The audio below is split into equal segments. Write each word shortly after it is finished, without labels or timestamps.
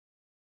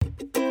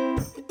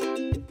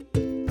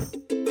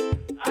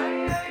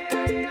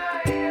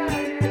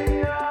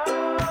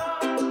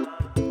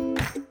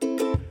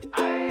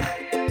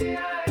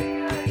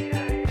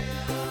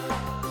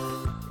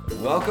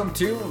Welcome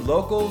to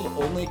Locals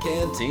Only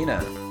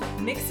Cantina.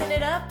 Mixing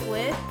it up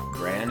with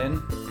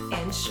Brandon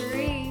and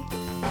Cherie.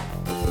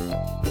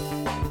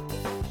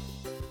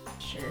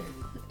 Sure.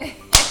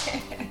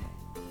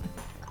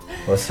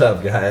 What's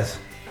up, guys?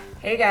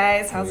 Hey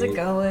guys, how's it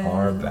going? We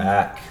are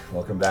back.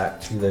 Welcome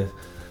back to the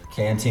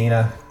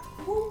cantina.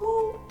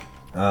 Woo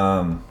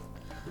woo.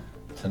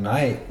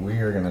 Tonight we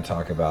are going to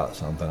talk about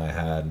something I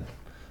had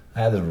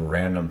this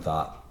random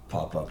thought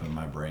pop up in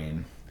my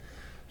brain.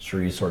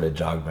 Cherie sort of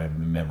jogged my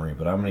memory,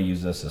 but I'm going to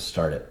use this to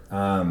start it.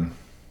 But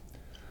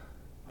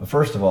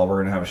first of all, we're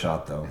going to have a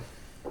shot, though,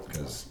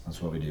 because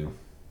that's what we do.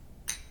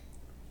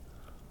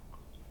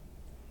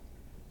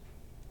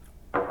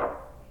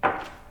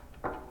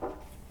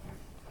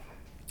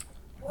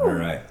 All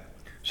right.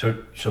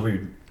 Should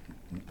we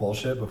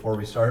bullshit before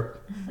we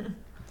start?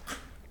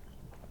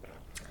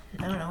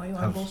 I don't know what you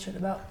want to bullshit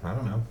about. I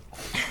don't know.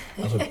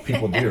 That's what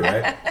people do,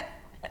 right?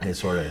 They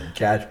sort of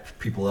catch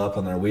people up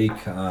on their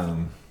week.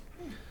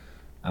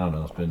 I don't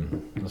know.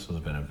 This has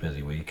been a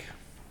busy week.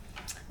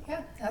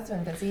 Yeah, that's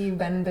been busy. You've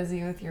been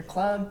busy with your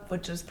club,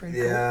 which is pretty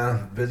cool.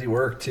 Yeah, busy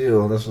work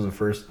too. This was the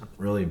first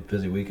really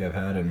busy week I've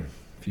had in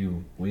a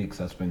few weeks.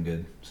 That's been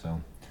good.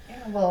 So.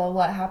 Yeah. Well,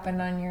 what happened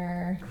on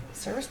your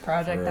service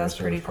project? That was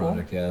pretty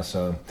cool. Yeah.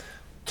 So,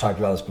 talked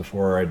about this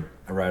before. I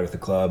ride with the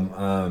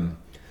club.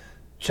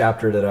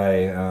 Chapter that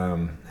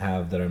I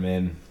have that I'm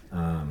in.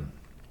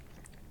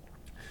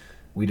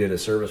 We did a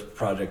service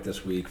project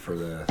this week for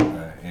the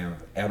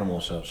animal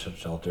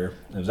shelter.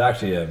 It was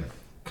actually a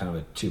kind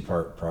of a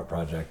two-part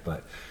project,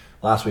 but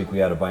last week we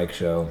had a bike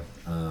show.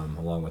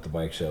 Along with the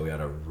bike show, we had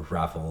a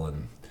raffle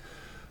and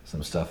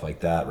some stuff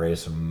like that,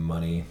 raised some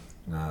money,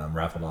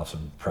 raffled off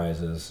some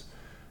prizes,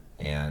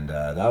 and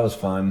that was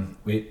fun.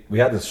 We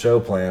had this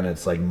show plan.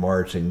 It's like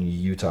March in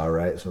Utah,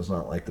 right? So it's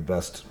not like the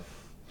best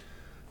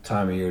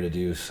time of year to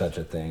do such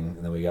a thing.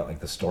 And then we got like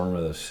the storm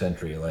of the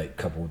century like a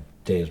couple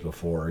days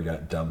before. We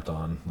got dumped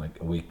on like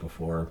a week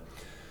before,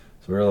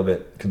 so we were a little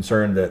bit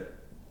concerned that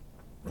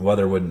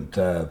weather wouldn't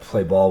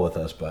play ball with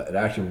us, but it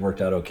actually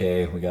worked out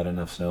okay. We got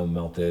enough snow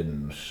melted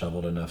and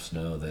shoveled enough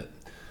snow that it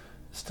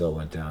still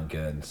went down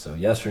good. So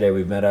yesterday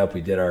we met up,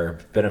 we did our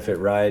benefit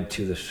ride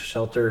to the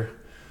shelter,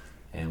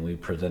 and we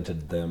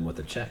presented them with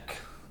a check.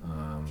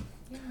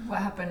 What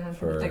happened with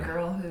the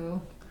girl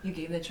who you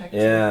gave the check to?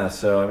 Yeah,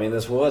 so I mean,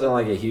 this wasn't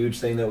like a huge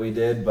thing that we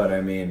did, but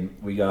I mean,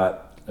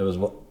 it was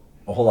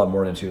a whole lot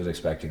more than she was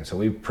expecting. So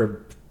we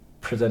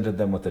presented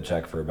them with a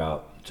check for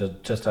about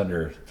just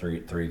under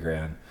three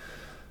grand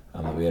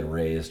that we had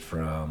raised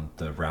from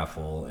the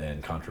raffle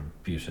and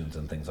contributions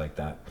and things like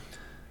that.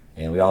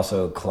 And we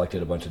also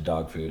collected a bunch of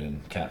dog food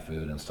and cat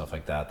food and stuff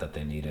like that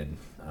they needed.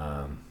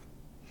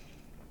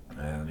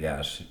 And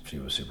yeah, she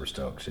was super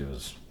stoked.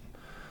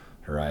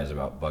 Her eyes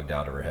about bugged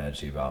out of her head.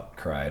 She about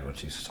cried when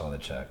she saw the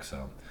check.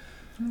 So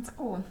That's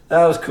cool.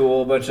 That was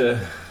cool. A bunch of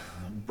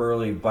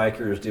burly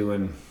bikers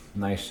doing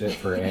nice shit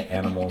for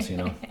animals, you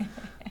know.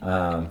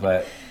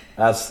 But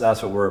that's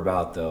what we're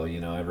about, though.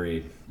 You know,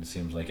 it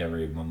seems like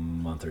every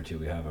month or two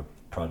we have a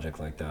project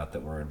like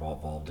that we're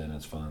involved in.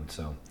 It's fun.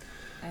 So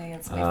I think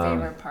it's my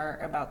favorite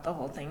part about the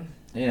whole thing.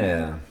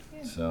 Yeah.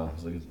 So it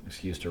was an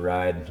excuse to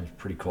ride. It was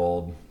pretty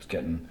cold. It's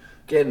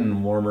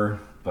getting warmer,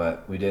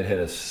 but we did hit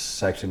a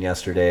section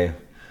yesterday,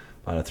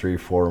 about a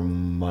 3-4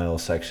 mile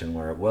section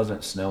where it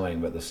wasn't snowing,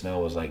 but the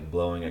snow was like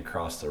blowing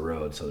across the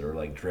road. So there were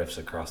like drifts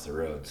across the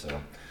road. So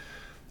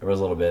there was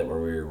a little bit where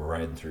we were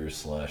riding through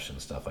slush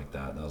and stuff like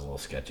that. That was a little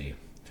sketchy.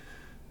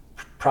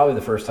 Probably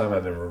the first time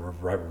I've been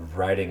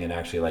riding and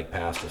actually like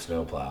past a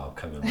snowplow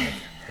coming like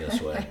this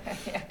way.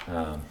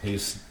 Yeah.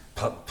 He's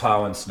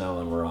plowing snow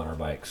and we're on our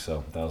bikes,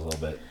 so that was a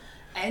little bit.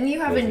 And you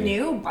have a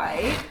new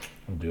bike.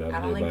 I do have a new bike.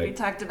 I don't think we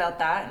talked about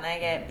that, and I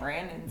get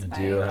Brandon's bike.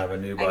 I do have a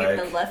new bike. I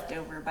get the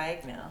leftover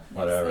bike now.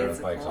 Whatever,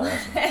 that bike's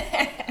awesome.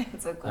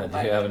 It's a cool bike.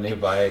 I do have a new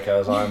bike. I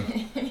was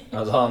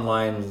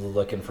online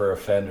looking for a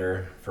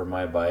fender for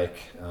my bike,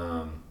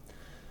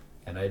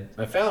 and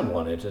I found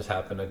one. It just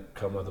happened to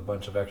come with a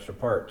bunch of extra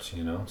parts,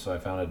 you know. So I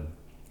found a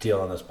deal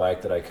on this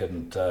bike that I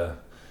couldn't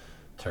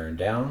turn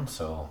down,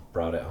 so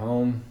brought it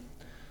home.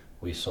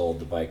 We sold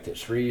the bike that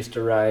Cherie used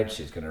to ride.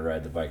 She's going to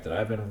ride the bike that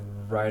I've been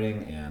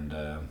riding,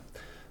 and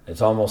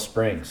it's almost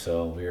spring,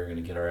 so we are going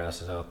to get our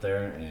asses out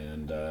there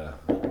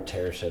and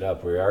tear shit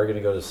up. We are going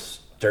to go to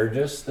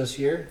Sturgis this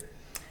year.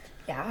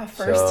 Yeah,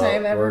 first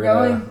time ever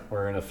going.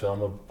 We're going to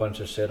film a bunch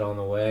of shit on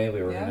the way.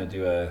 We were going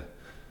to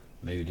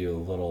maybe do a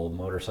little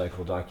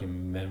motorcycle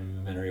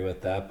documentary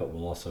with that, but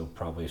we'll also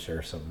probably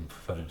share some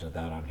footage of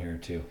that on here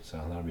too, so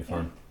that'll be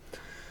fun.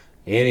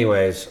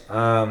 Anyways,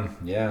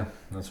 yeah,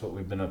 that's what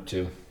we've been up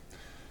to.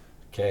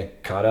 Okay,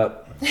 caught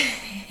up.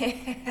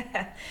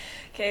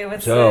 Okay,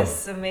 what's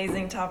this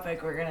amazing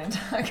topic we're going to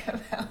talk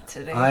about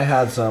today? I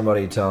had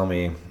somebody tell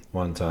me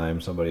one time,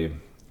 somebody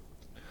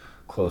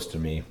close to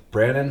me,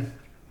 Brandon,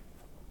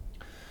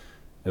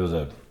 it was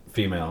a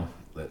female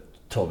that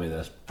told me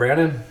this.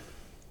 Brandon,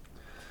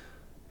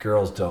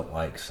 girls don't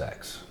like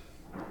sex.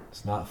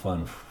 It's not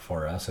fun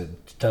for us.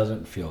 It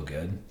doesn't feel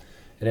good.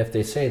 And if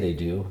they say they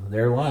do,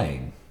 they're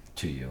lying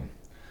to you.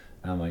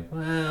 And I'm like,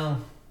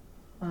 well,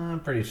 I'm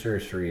pretty sure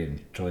she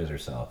enjoys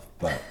herself.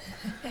 But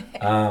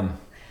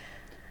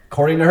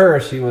according to her,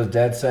 she was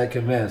dead set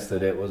convinced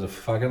that it was a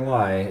fucking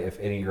lie if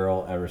any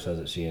girl ever says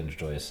that she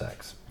enjoys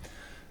sex.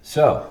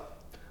 So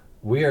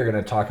we are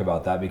going to talk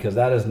about that because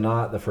that is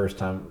not the first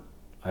time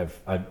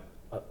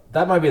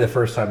that might be the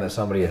first time that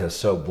somebody has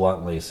so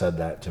bluntly said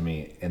that to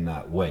me in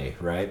that way,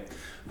 right?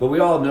 But we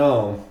all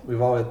know,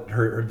 we've all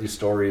heard these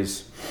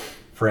stories,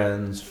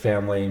 friends,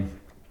 family,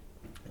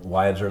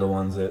 wives are the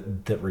ones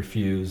that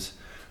refuse.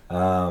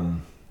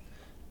 And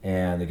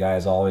the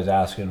guy's always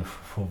asking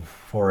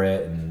for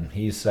it, and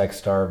he's sex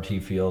starved, he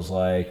feels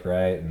like,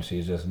 right? And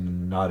she's just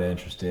not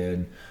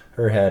interested.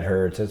 Her head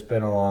hurts. It's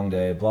been a long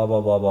day, blah, blah,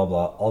 blah, blah,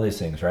 blah. All these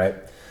things, right?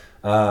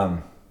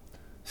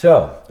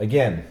 So,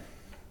 again,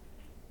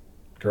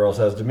 girl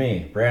says to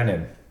me,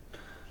 Brandon,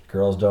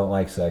 girls don't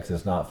like sex.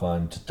 It's not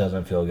fun. It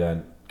doesn't feel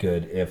good.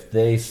 If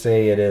they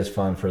say it is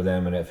fun for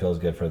them and it feels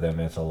good for them,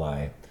 it's a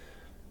lie.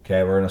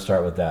 Okay, we're going to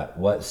start with that.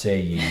 What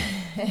say you?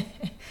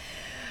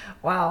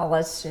 Wow,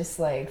 let's just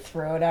like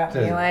throw it at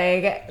me.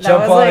 Like that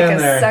jump was on like in a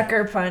there.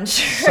 sucker punch.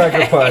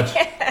 Sucker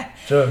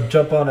punch.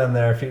 Jump on in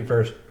there, feet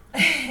first.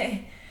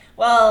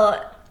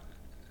 Well,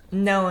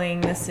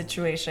 knowing the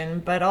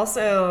situation, but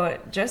also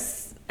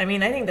just, I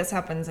mean, I think this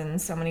happens in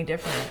so many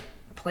different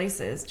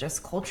places,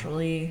 just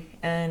culturally,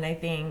 and I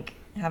think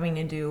having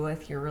to do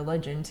with your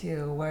religion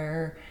too,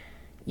 where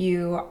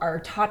you are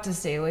taught to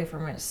stay away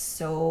from it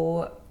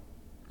so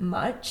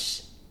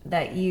much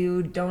that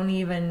you don't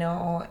even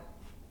know,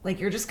 like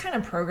you're just kind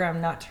of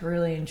programmed not to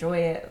really enjoy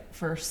it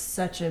for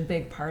such a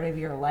big part of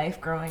your life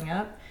growing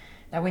up,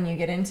 that when you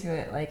get into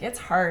it, like it's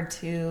hard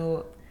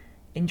to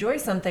enjoy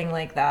something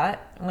like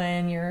that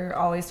when you're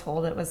always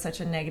told it was such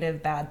a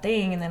negative, bad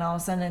thing, and then all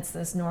of a sudden it's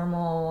this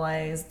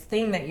normalized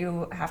thing that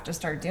you have to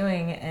start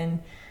doing,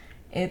 and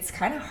it's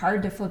kind of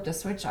hard to flip the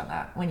switch on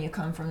that when you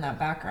come from that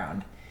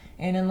background.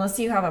 And unless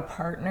you have a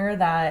partner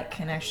that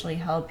can actually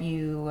help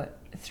you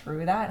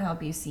through that and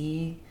help you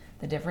see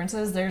the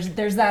differences,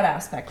 there's that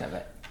aspect of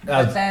it.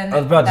 I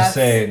was about to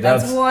say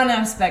that's one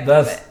aspect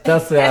of it.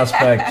 That's the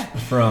aspect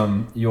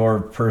from your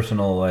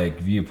personal like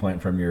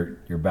viewpoint from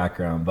your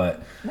background,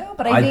 but no,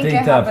 but I think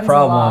that happens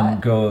problem a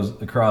lot.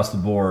 Goes across the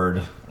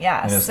board.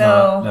 Yeah, and it's so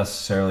not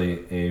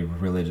necessarily a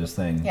religious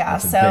thing. yeah,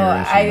 it's a so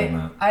bigger issue than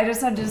that. I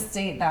just had to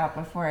state that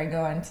before I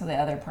go into the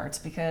other parts,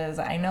 because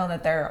I know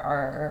that there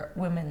are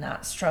women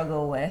that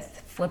struggle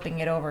with flipping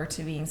it over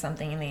to being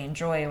something they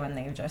enjoy when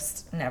they've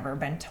just never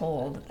been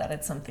told that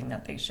it's something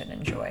that they should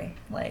enjoy.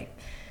 Like,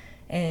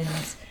 and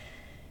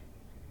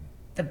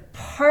the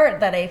part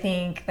that I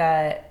think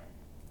that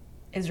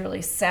is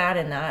really sad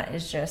in that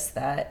is just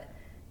that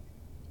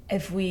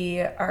if we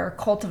are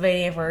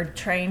cultivating, if we're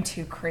trying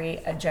to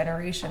create a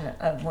generation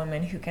of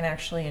women who can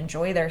actually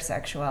enjoy their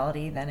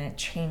sexuality, then it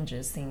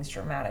changes things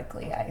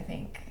dramatically, I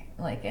think,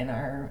 like in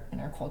our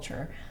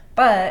culture.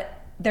 But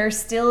there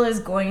still is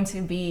going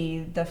to be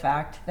the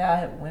fact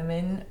that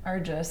women are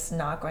just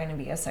not going to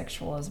be as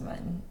sexual as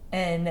men.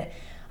 And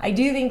I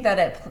do think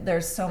that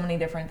there's so many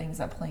different things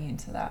that play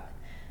into that.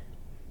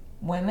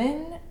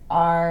 Women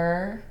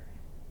are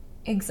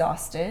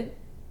exhausted,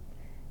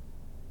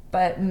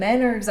 but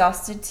men are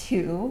exhausted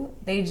too.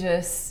 They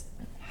just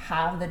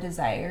have the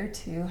desire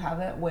to have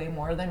it way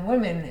more than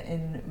women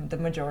in the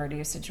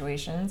majority of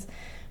situations.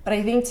 But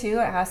I think too,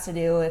 it has to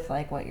do with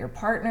like what your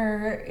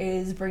partner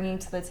is bringing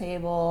to the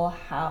table,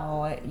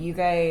 how you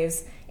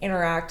guys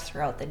interact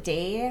throughout the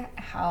day,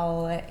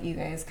 how you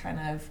guys kind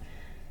of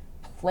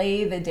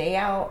play the day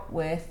out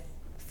with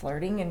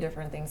flirting and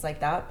different things like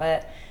that.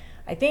 But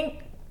I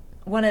think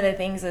one of the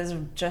things is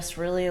just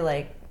really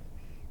like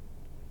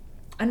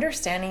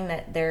understanding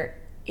that there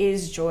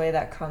is joy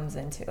that comes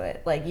into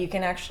it. Like you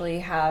can actually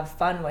have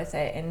fun with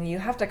it, and you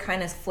have to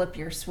kind of flip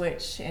your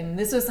switch. And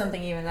this was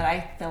something even that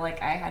I feel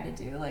like I had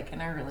to do like in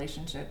our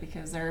relationship,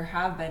 because there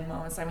have been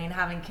moments, I mean,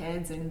 having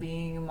kids and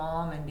being a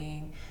mom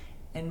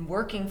and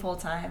working full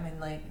time and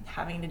like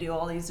having to do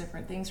all these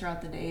different things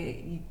throughout the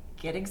day, you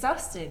get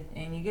exhausted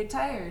and you get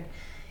tired,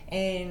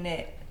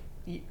 and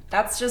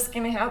that's just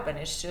gonna happen.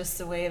 It's just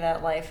the way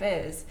that life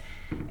is.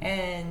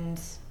 And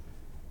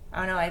I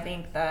don't know, I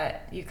think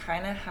that you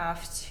kind of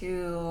have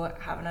to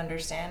have an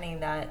understanding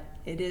that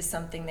it is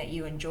something that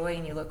you enjoy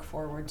and you look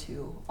forward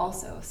to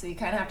also. So you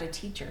kind of have to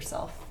teach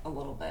yourself a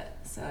little bit.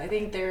 So I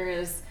think there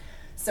is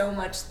so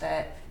much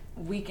that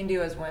we can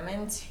do as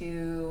women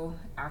to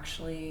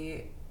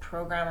actually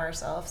program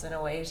ourselves in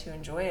a way to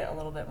enjoy it a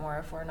little bit more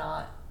if we're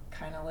not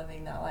kind of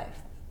living that life.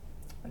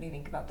 What do you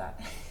think about that?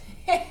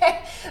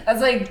 That's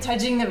like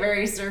touching the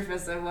very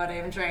surface of what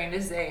I'm trying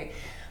to say.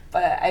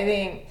 But I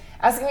think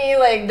asking me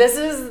like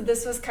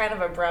this was kind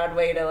of a broad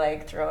way to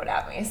like throw it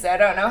at me, so I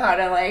don't know how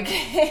to like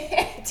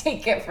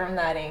take it from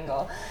that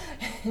angle.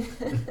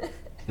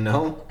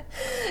 No?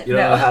 You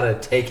don't know how to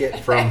take it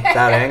from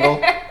that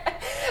angle?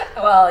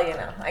 Well, you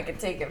know, I could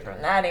take it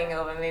from that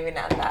angle, but maybe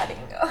not that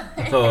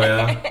angle. Oh,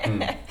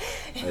 yeah?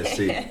 I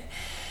see.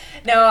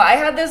 No, I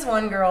had this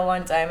one girl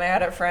one time. I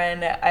had a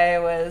friend. I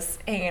was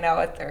hanging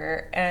out with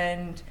her,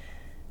 and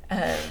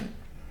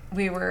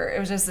it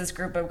was just this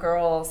group of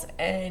girls,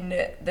 and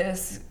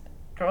this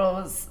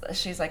girl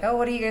she's like, oh,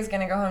 what are you guys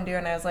going to go home do?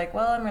 And I was like,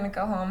 well, I'm going to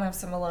go home, have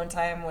some alone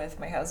time with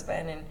my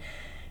husband.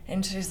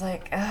 And she's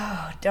like,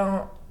 oh,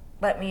 don't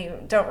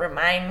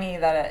remind me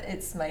that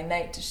it's my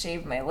night to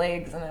shave my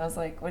legs. And I was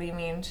like, what do you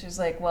mean? She's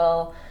like,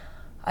 well,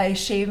 I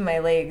shave my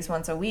legs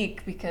once a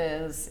week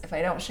because if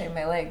I don't shave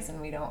my legs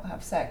then we don't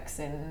have sex.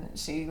 And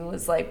she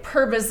was like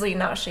purposely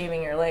not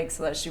shaving her legs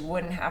so that she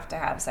wouldn't have to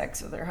have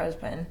sex with her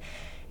husband.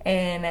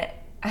 And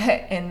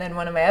then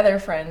one of my other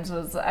friends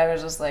I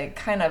was just like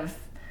kind of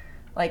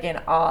like in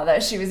awe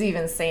that she was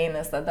even saying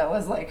this, that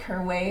was like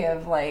her way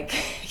of like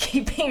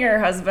keeping her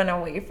husband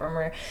away from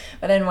her.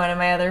 But then one of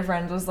my other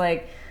friends was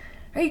like,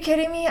 are you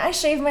kidding me? I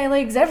shave my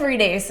legs every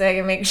day so I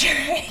can make sure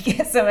I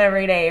get some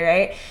every day,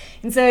 right?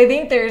 And so I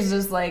think there's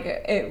just like,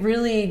 it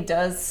really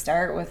does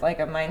start with like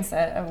a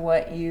mindset of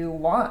what you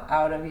want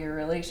out of your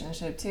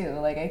relationship too.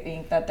 Like I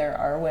think that there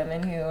are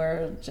women who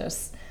are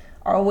just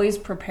always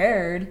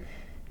prepared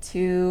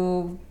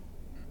to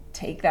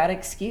take that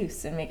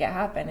excuse and make it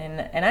happen.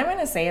 And I'm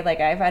gonna say,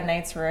 like, I've had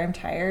nights where I'm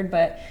tired,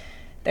 but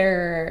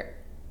there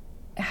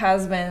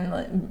has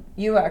been,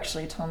 you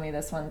actually told me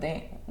this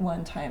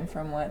one time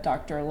from what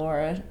Dr.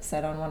 Laura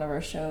said on one of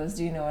her shows.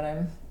 Do you know what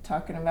I'm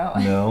talking about?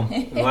 No,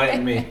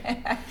 enlighten me.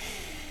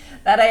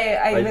 That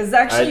I was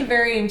actually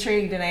very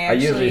intrigued, and I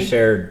usually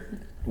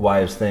shared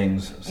wives'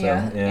 things. So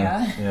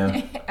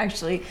yeah.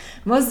 Actually,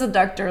 most of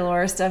Dr.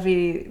 Laura stuff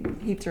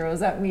he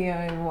throws at me,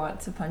 I want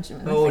to punch him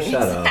in the face. Oh,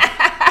 shut up.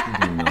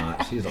 You do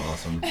not. She's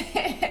awesome.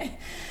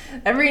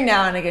 Every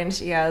now and again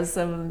she has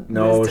some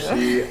wisdom.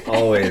 She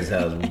always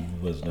has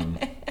wisdom.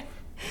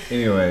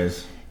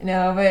 Anyways.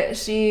 No, but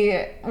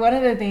one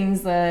of the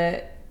things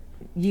that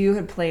you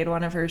had played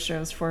one of her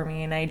shows for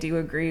me, and I do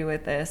agree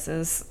with this,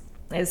 is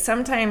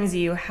sometimes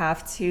you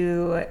have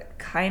to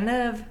kind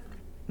of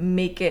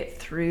make it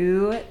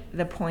through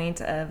the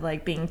point of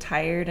like being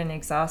tired and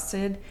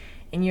exhausted,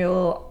 and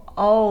you'll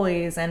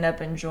always end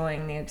up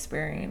enjoying the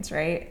experience,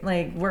 right?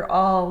 Like we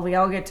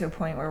all get to a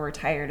point where we're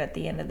tired at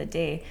the end of the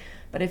day,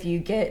 but if you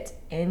get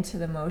into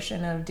the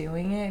motion of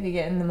doing it, if you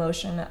get in the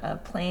motion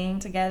of playing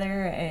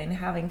together and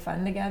having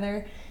fun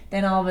together,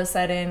 then all of a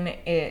sudden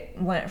it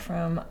went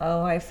from,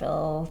 oh, I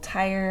feel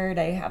tired,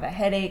 I have a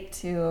headache,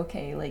 to,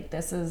 okay, like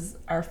this is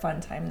our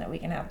fun time that we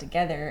can have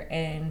together.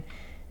 And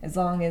as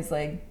long as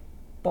like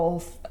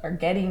both are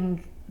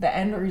getting the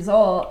end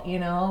result, you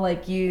know,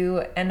 like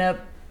you end up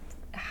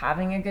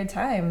having a good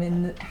time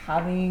and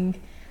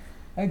having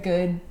a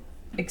good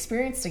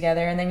experience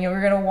together, and then you're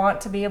going to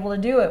want to be able to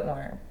do it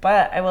more.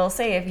 But I will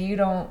say, if you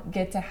don't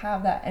get to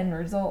have that end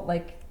result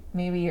like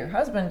maybe your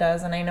husband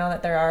does, and I know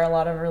that there are a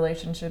lot of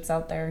relationships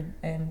out there,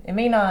 and it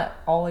may not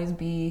always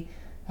be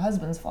the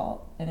husband's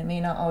fault and it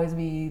may not always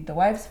be the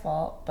wife's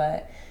fault,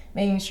 but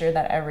making sure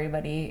that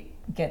everybody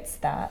gets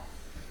that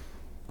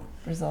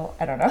result.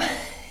 I don't know.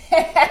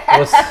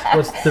 What's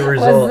the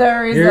result? What's the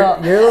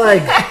result?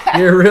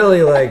 You're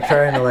really like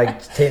trying to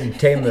like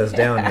tame this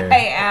down here.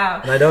 I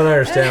am. And I don't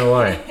understand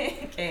why.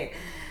 Okay.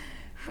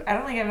 I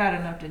don't think I've had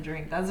enough to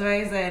drink. That's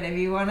why I said, if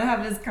you want to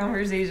have this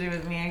conversation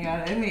with me, I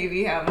gotta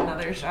maybe have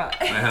another shot.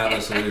 I have a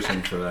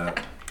solution for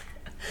that.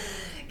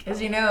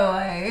 Because I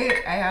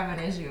have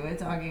an issue with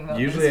talking about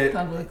this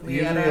publicly.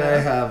 Usually I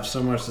have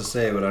so much to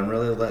say, but I'm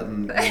really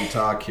letting you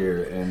talk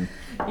here, and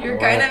you're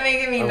kind of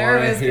making me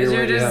nervous because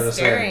you're just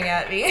staring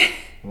at me.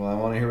 Well, I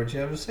want to hear what you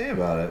have to say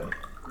about it.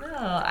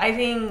 No, I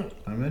think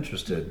I'm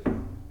interested.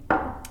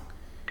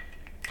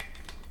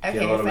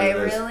 Okay, if I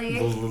really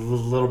a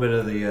little bit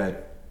of the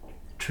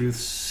truth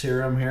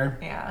serum here.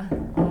 Yeah, a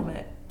little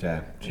bit.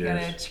 Okay, cheers. You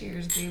gotta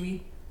cheers,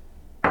 baby.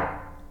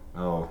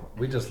 Oh,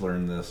 we just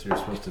learned this. You're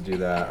supposed to do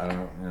that. I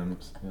don't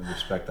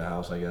respect the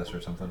house, I guess,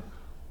 or something.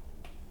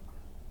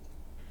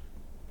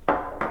 All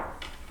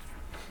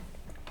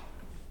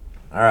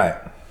right.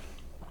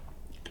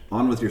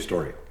 On with your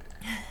story.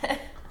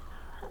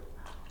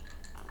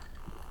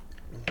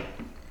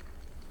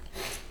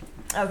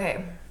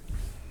 Okay.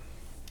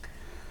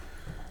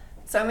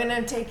 So I'm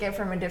gonna take it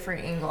from a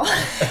different angle.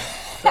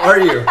 Are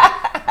you?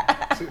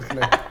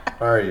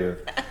 Are you?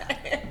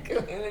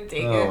 I'm going to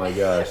take Oh my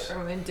gosh.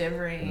 from a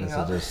different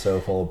angle. This is just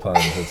so full of puns.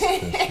 It's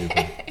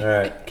stupid. All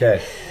right.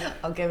 Okay.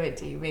 I'll give it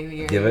to you,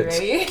 baby. Are you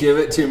ready? Give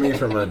it to me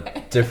from a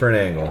different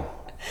angle.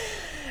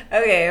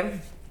 Okay.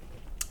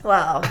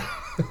 Well.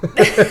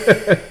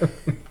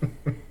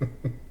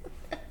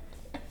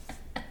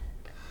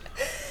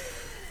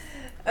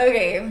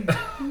 Okay.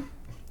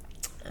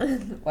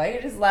 Why are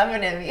you just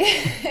laughing at me?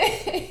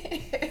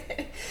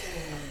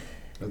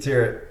 Let's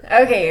hear it.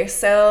 Okay,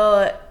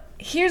 so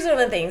here's one of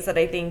the things that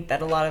I think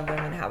that a lot of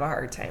women have a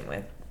hard time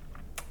with.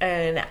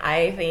 And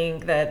I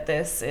think that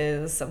this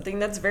is something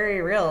that's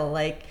very real.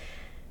 Like,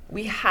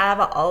 we have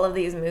all of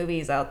these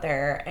movies out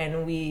there,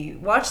 and we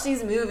watch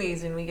these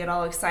movies and we get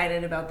all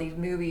excited about these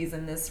movies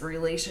and this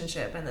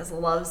relationship and this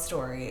love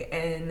story.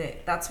 And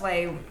that's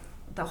why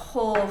the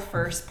whole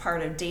first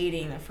part of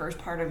dating, the first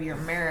part of your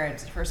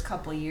marriage, the first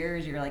couple of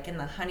years, you're like in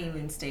the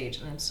honeymoon stage,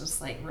 and it's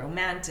just like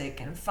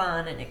romantic and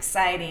fun and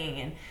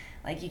exciting, and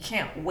like you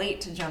can't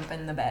wait to jump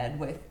in the bed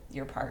with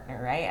your partner,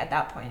 right? At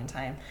that point in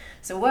time.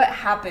 So what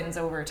happens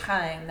over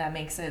time that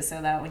makes it so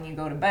that when you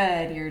go to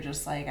bed, you're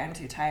just like, I'm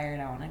too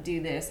tired, I want to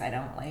do this, I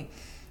don't like.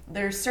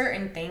 There's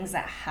certain things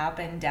that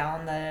happen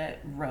down the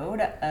road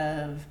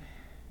of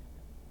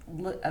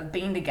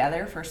being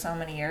together for so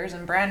many years.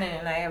 And Brandon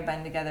and I have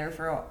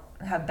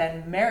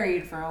been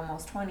married for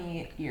almost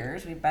 20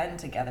 years. We've been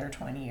together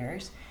 20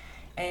 years.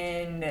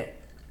 And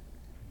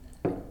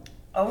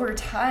over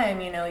time,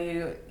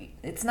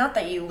 it's not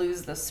that you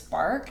lose the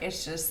spark,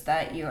 it's just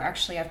that you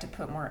actually have to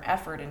put more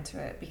effort into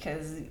it,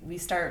 because we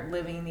start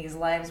living these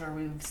lives where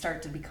we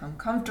start to become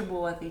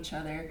comfortable with each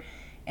other,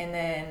 and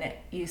then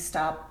you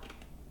stop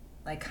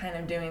like kind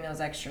of doing those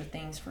extra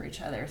things for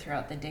each other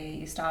throughout the day.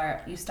 You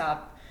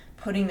stop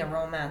putting the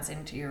romance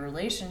into your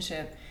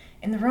relationship,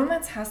 and the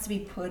romance has to be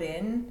put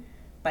in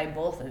by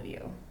both of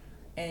you,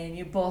 and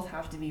you both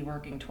have to be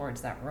working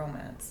towards that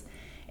romance.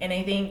 And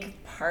I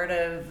think part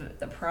of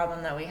the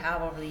problem that we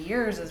have over the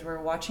years is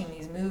we're watching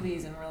these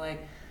movies and we're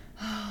like,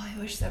 oh, I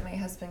wish that my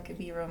husband could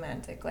be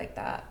romantic like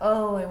that.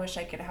 Oh, I wish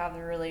I could have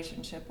the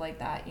relationship like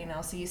that,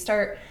 So you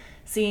start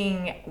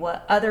seeing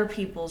what other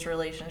people's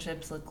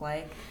relationships look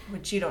like,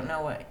 which you don't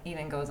know what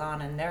even goes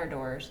on in their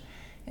doors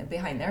and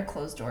behind their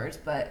closed doors.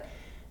 But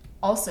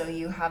also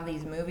you have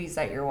these movies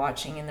that you're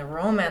watching, and the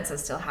romance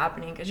is still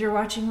happening because you're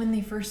watching when they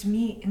first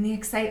meet, and the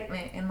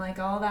excitement and like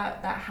all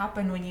that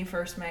happened when you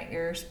first met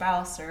your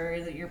spouse or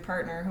your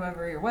partner,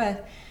 whoever you're with.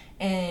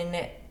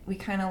 And we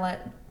kind of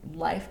let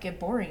life get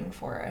boring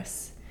for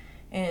us.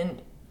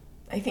 And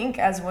I think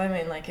as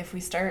women, like if we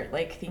start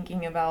like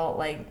thinking about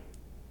like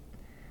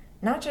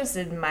not just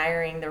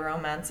admiring the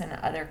romance in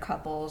other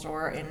couples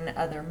or in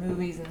other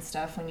movies and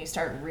stuff, when you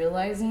start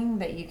realizing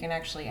that you can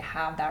actually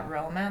have that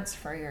romance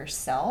for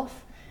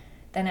yourself,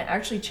 then it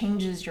actually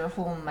changes your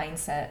whole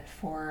mindset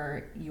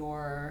for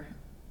your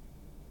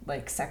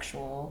like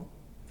sexual,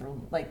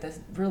 like the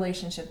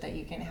relationship that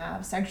you can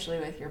have sexually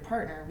with your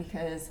partner,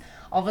 because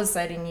all of a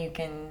sudden you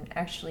can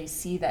actually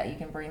see that you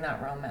can bring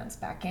that romance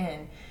back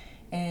in,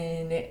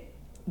 and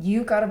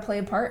you got to play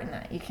a part in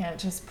that. You can't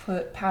just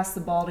pass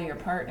the ball to your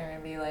partner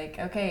and be like,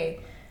 okay,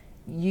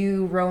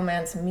 you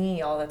romance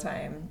me all the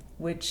time,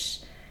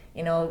 which,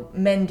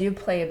 men do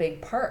play a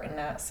big part in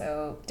that.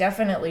 So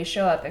definitely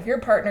show up. If your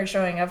partner's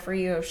showing up for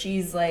you, if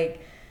she's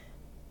like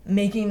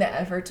making the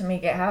effort to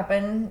make it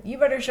happen, you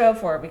better show up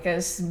for it,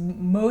 because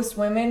most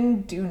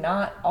women are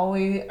not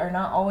always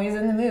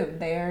in the mood.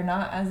 They are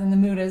not as in the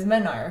mood as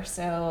men are.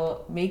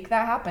 So make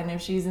that happen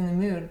if she's in the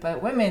mood.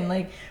 But women,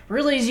 like,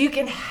 realize you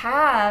can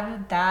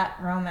have that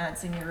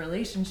romance in your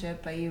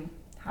relationship, but you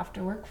have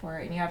to work for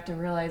it, and you have to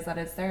realize that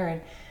it's there.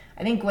 And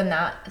I think when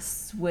that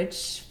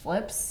switch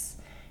flips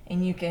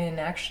and you can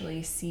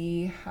actually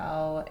see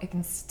how it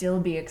can still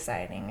be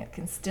exciting, it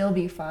can still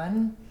be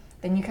fun,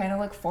 then you kind of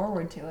look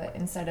forward to it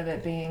instead of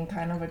it being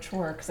kind of a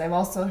chore. Because I've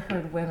also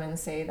heard women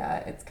say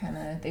that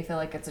they feel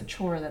like it's a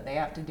chore that they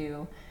have to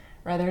do,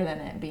 rather than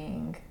it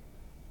being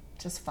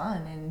just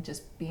fun and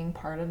just being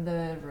part of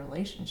the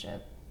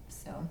relationship.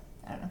 So,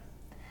 I don't know.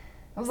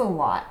 That was a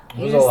lot.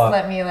 You just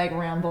let me like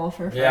ramble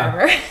for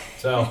forever. Yeah.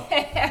 So,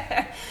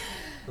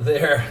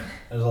 there's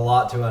a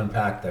lot to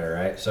unpack there,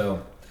 right?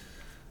 So,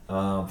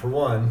 for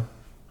one,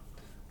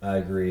 I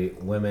agree.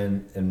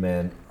 Women and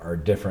men are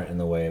different in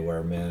the way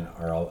where men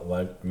are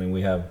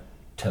we have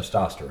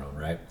testosterone,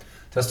 right?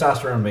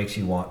 Testosterone makes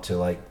you want to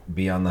like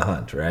be on the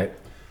hunt, right?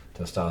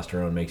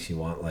 Testosterone makes you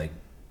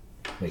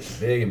makes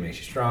you big, it makes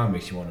you strong,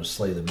 makes you want to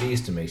slay the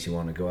beast, it makes you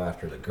want to go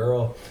after the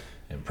girl,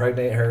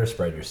 impregnate her,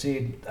 spread your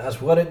seed.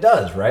 That's what it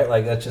does, right?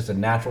 Like that's just a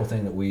natural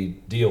thing that we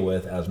deal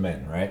with as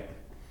men, right?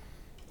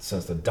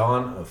 Since the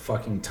dawn of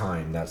fucking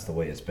time, that's the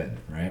way it's been,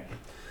 right?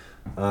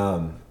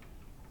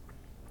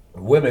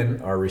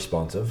 Women are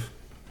responsive.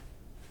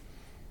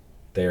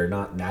 They're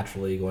not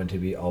naturally going to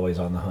be always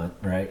on the hunt,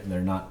 right? They're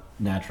not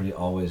naturally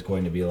always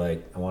going to be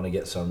like, I want to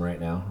get some right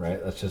now,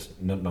 right? That's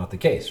just not the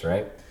case,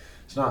 right?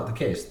 It's not the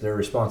case. They're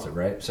responsive,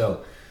 right?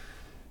 So,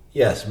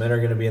 yes, men are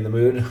going to be in the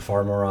mood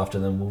far more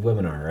often than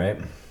women are,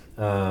 right?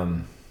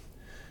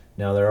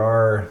 Now, there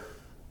are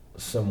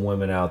some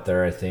women out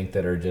there, I think,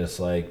 that are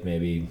just like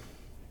maybe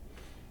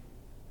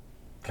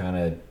kind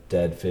of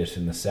dead fish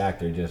in the sack.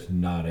 They're just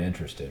not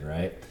interested,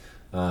 right?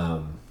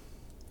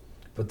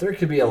 But there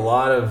could be a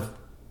lot of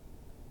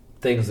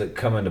things that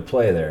come into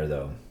play there,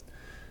 though.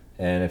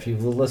 And if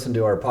you've listened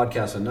to our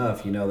podcast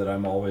enough, you know that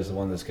I'm always the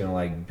one that's going to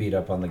like beat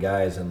up on the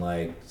guys and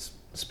like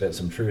spit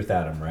some truth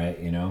at them, right?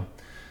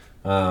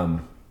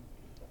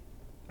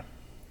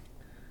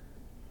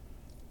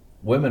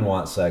 Women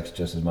want sex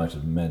just as much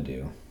as men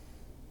do,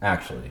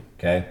 actually,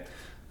 okay?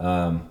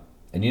 And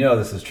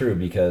this is true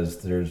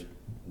because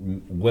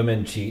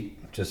women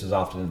cheat just as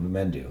often as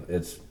men do.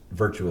 It's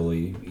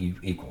virtually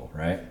equal,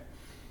 right?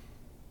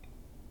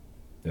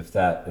 If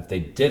they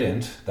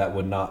didn't, that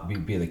would not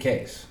be the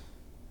case,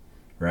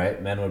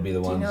 right? Men would be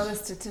the ones. Do you know the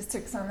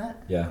statistics on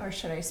that? Yeah. Or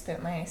should I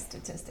spit my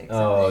statistics?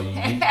 Oh,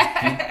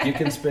 you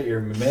can spit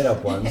your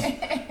made-up ones,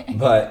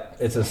 but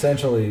it's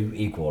essentially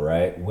equal,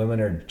 right?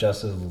 Women are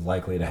just as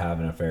likely to have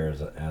an affair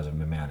as a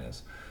man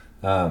is.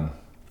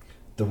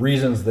 The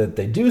reasons that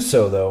they do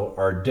so, though,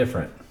 are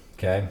different,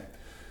 okay?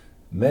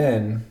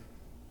 Men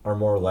are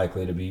more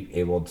likely to be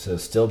able to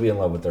still be in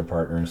love with their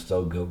partner and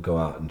still go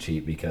out and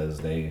cheat because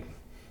they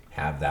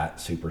have that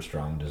super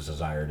strong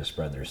desire to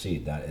spread their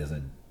seed. That is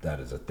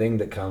a thing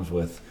that comes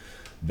with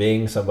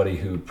being somebody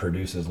who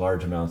produces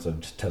large amounts of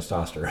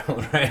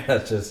testosterone, right?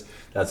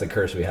 That's a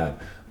curse we have.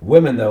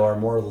 Women, though, are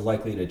more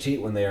likely to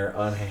cheat when they are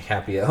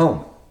unhappy at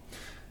home,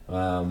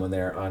 when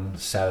they're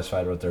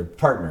unsatisfied with their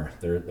partner.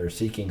 They're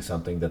seeking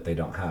something that they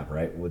don't have,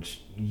 right?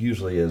 Which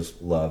usually is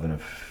love and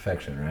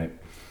affection, right?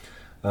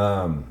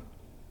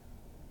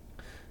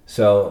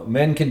 So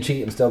men can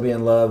cheat and still be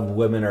in love.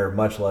 Women are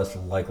much less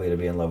likely to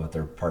be in love with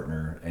their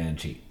partner and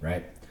cheat,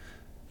 right?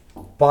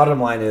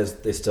 Bottom line is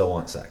they still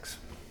want sex.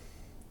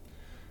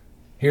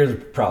 Here's the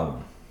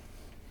problem.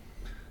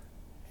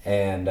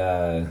 And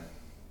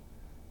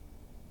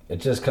it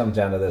just comes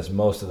down to this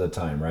most of the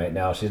time, right?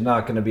 Now, she's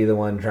not going to be the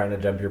one trying to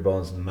jump your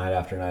bones night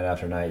after night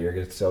after night.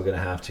 You're still going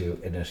to have to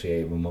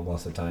initiate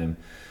most of the time.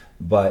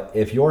 But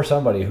if you're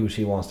somebody who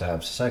she wants to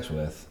have sex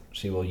with,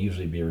 she will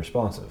usually be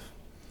responsive.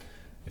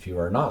 If you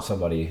are not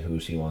somebody who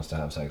she wants to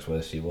have sex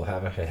with, she will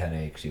have a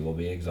headache, she will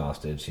be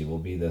exhausted, she will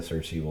be this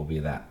or she will be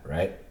that,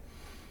 right?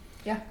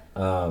 Yeah.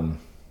 And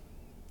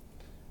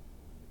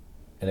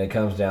it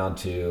comes down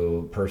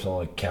to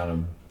personal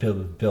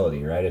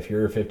accountability, right? If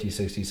you're 50,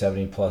 60,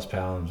 70 plus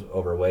pounds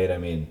overweight, I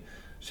mean,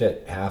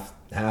 shit, half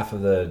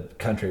of the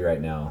country right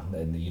now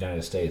in the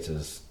United States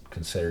is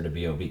considered to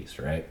be obese,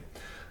 right?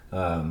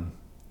 Now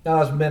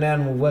it's men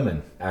and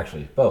women,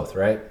 actually, both,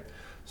 right?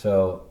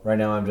 So right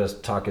now I'm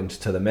just talking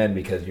to the men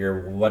because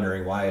you're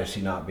wondering why is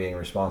she not being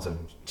responsive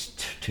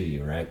to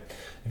you, right?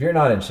 If you're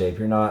not in shape,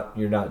 you're not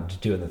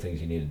doing the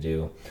things you need to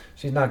do.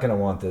 She's not going to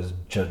want this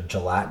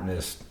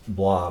gelatinous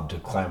blob to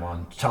climb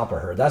on top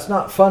of her. That's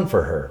not fun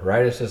for her,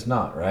 right? It's just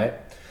not, right?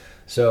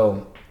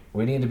 So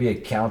we need to be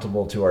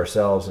accountable to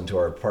ourselves and to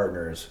our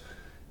partners.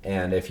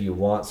 And if you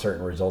want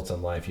certain results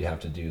in life, you have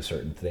to do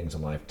certain things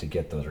in life to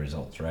get those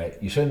results, right?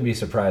 You shouldn't be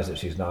surprised that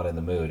she's not in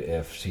the mood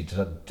if she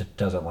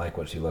doesn't like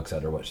what she looks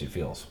at or what she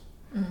feels.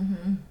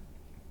 Mm-hmm.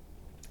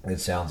 It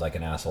sounds like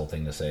an asshole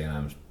thing to say, and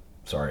I'm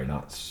sorry,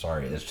 not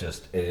sorry. It's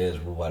just, it is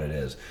what it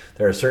is.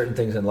 There are certain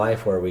things in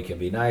life where we can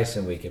be nice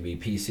and we can be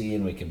PC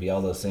and we can be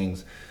all those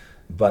things,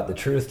 but the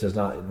truth does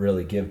not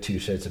really give two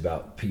shits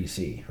about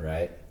PC,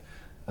 right?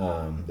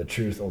 The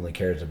truth only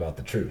cares about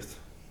the truth.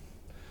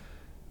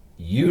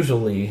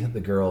 Usually the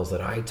girls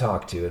that I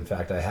talk to, in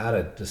fact, I had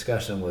a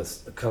discussion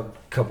with a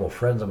couple of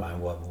friends of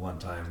mine one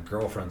time,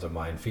 girlfriends of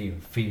mine,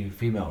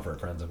 female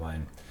friends of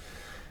mine,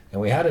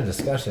 and we had a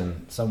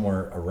discussion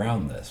somewhere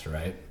around this,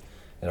 right?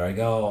 And I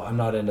go, I'm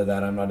not into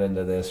that, I'm not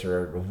into this,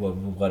 or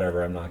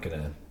whatever, I'm not going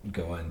to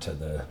go into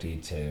the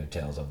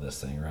details of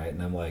this thing, right?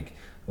 And I'm like,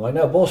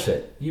 no,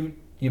 bullshit. You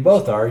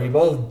both are. You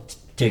both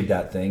dig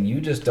that thing. You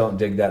just don't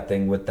dig that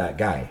thing with that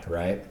guy,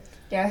 right?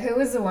 Yeah, who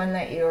was the one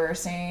that you were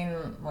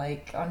saying,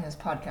 like, on his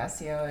podcast,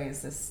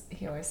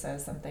 he always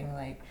says something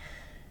like,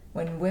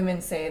 when women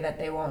say that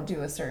they won't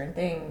do a certain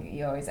thing,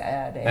 you always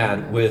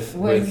add with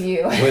you.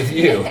 With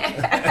you.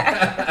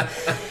 Right.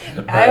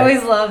 I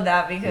always love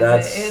that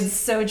because it's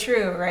so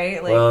true,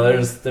 right? Like, well,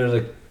 there's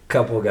a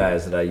couple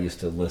guys that I used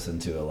to listen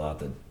to a lot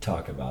that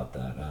talk about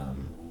that.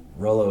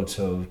 Rollo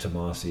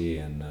Tomasi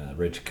and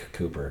Rich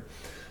Cooper.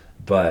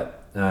 But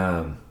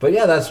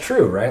yeah, that's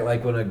true, right?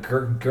 Like when a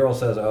girl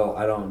says, "Oh,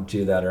 I don't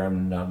do that," or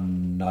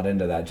 "I'm not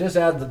into that," just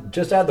add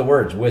the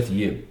words "with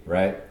you,"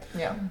 right?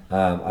 Yeah.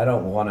 I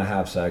don't want to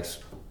have sex. ...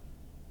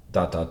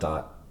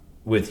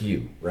 with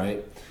you,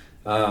 right?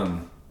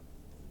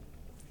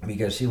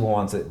 Because she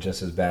wants it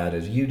just as bad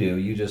as you do.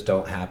 You just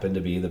don't happen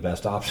to be the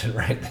best option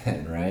right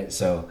then, right?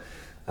 So.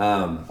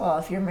 Well,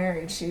 if you're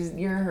married,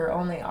 you're her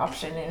only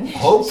option, and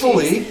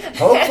hopefully,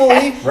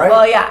 right?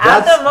 Well, yeah,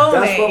 at the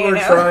moment, that's what we're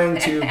trying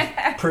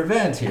to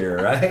prevent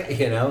here, right?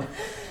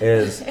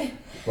 Is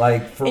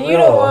like for and real. You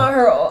don't want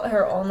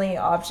her only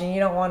option. You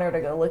don't want her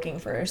to go looking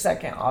for a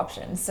second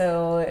option.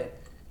 So.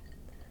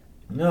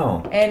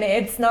 No. And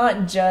it's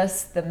not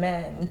just the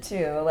men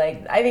too.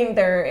 Like I think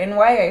and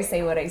why I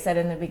say what I said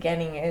in the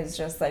beginning is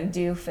just I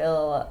do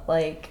feel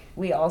like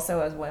we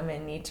also as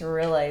women need to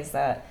realize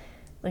that.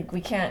 Like,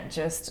 we can't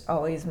just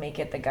always make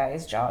it the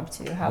guy's job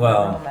to have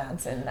a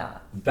romance and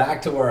not.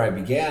 Back to where I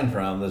began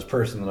from, this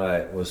person that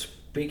I was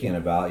speaking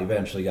about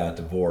eventually got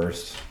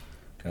divorced,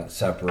 got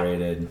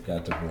separated,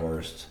 got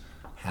divorced,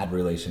 had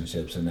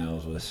relationships, and now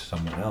is with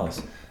someone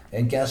else.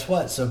 And guess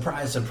what?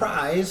 Surprise,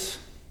 surprise,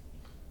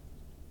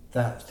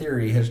 that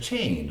theory has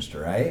changed,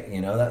 right?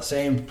 That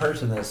same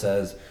person that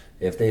says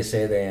if they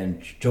say they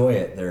enjoy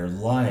it, they're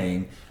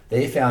lying.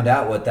 They found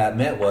out what that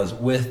meant was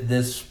with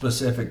this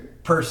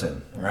specific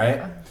person, right?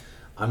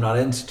 I'm not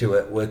into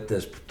it with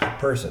this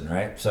person,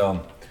 right?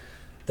 So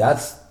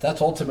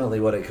that's ultimately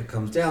what it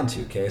comes down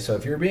to. Okay, so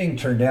if you're being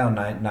turned down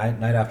night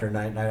after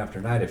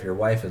night, if your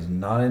wife is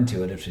not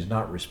into it, if she's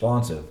not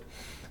responsive,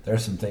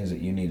 there's some things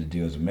that you need to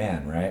do as a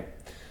man, right?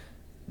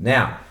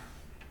 Now,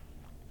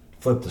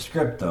 flip the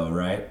script though,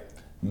 right?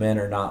 Men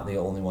are not the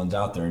only ones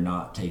out there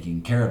not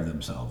taking care of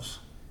themselves,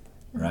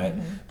 right?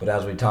 Mm-hmm. But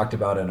as we talked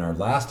about in our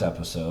last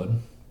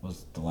episode,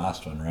 was the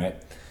last one,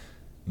 right?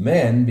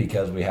 Men,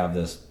 because we have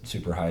this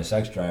super high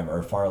sex drive,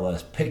 are far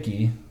less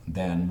picky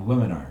than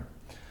women are.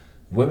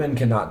 Women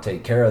cannot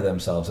take care of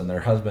themselves, and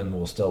their husband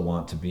will still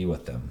want to be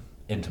with them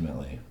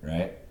intimately,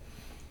 right?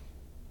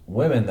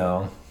 Women,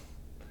 though,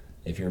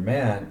 if the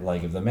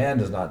man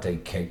does not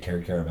take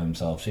care of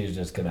himself, she's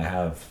just going to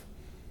have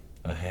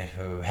a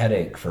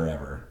headache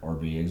forever or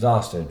be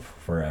exhausted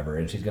forever,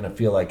 and she's going to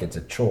feel like it's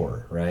a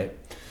chore, right?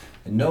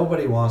 And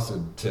nobody wants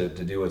to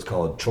do what's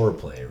called chore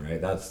play, right?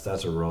 That's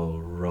a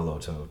Rollo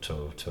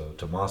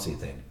Tomasi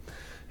thing.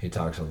 He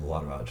talks a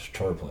lot about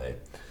chore play.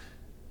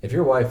 If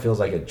your wife feels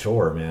like a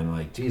chore, man,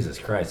 like, Jesus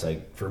Christ,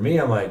 like, for me,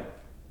 I'm like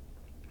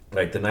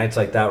the nights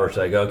like that where it's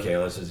like, okay,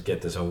 let's just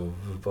get this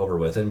over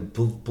with. And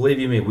believe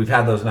you me, we've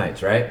had those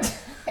nights, right?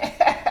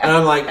 And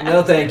I'm like,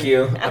 no, thank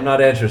you. I'm not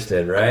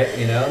interested, right?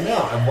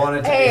 No, I want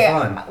it to be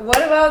fun.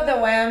 What about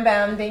the wham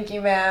bam, thank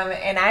you ma'am,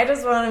 and I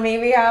just want to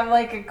maybe have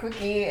like a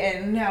cookie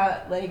and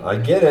I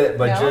get it,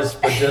 but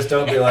just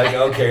don't be like,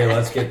 okay,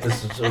 let's get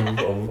this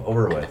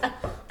over with.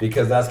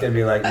 Because that's going to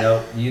be like,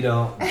 nope, you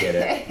don't get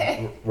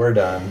it. We're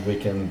done. We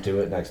can do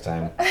it next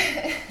time.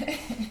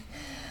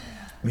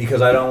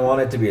 Because I don't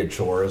want it to be a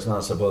chore. It's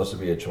not supposed to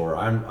be a chore.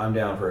 I'm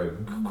down for a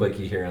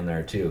quickie here and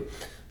there too.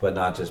 But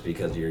not just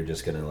because you're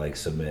just going to like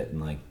submit and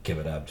like give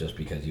it up just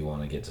because you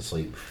want to get to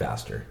sleep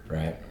faster,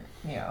 right?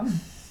 Yeah.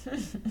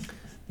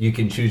 You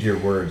can choose your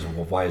words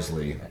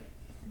wisely.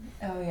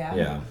 Oh, yeah?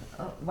 Yeah.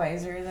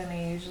 Wiser than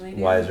I usually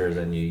do? Wiser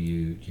than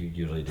you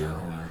usually do.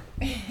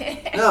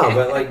 No,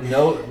 but like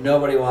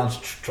nobody wants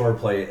chore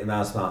play, and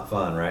that's not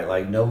fun, right?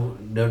 Like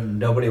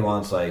nobody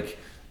wants like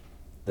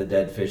the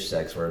dead fish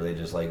sex where they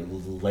just like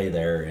lay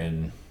there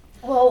and...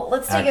 Well,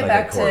 let's take it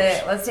back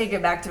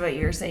to what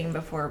you were saying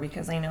before,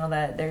 because I know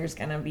that there's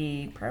going to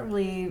be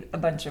probably a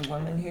bunch of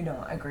women who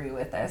don't agree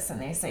with this,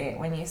 and they say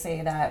when you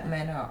say that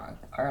men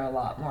are a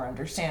lot more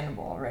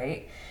understandable,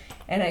 right?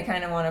 And I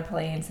kind of want to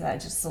play into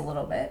that just a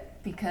little bit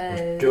because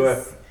let's do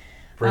it.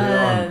 Bring it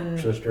on,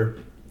 sister.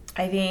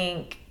 I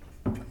think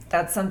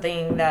that's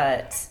something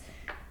that,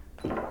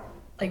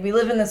 like, we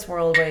live in this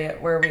world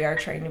where we are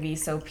trying to be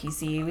so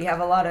PC. We have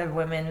a lot of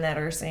women that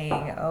are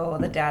saying, oh,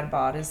 the dad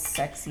bod is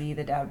sexy,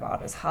 the dad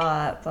bod is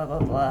hot, blah, blah,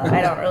 blah.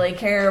 I don't really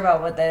care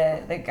about what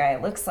the guy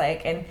looks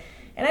like. And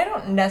I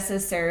don't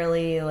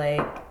necessarily,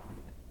 like,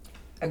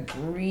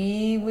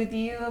 agree with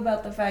you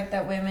about the fact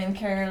that women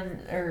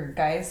care, or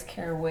guys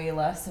care way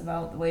less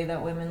about the way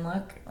that women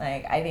look.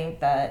 Like, I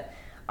think that...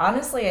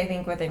 Honestly, I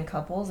think within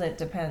couples, it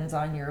depends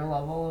on your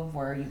level of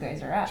where you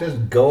guys are at.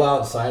 Just go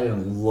outside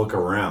and look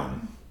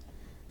around.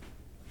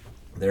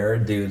 There are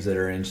dudes that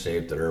are in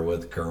shape that are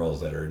with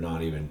girls that are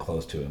not even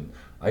close to him.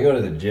 I go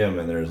to the gym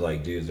and there's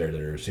like dudes there that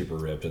are super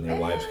ripped and their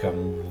wives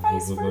come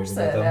vice versa,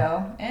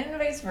 though. And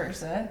vice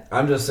versa.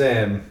 I'm just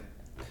saying,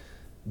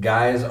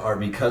 guys are,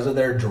 because of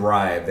their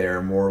drive, they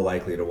are more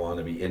likely to want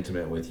to be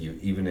intimate with you,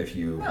 even if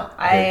you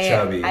get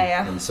chubby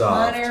and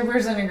soft.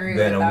 100% agree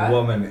then with that. a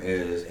woman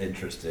is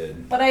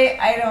interested. But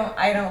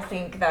I don't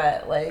think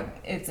that like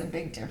it's a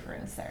big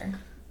difference there.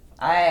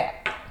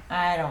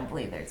 I don't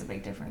believe there's a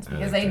big difference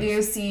because I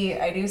do see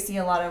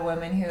a lot of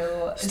women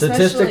who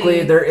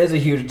statistically there is a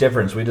huge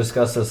difference. We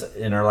discussed this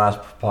in our last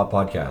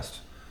podcast,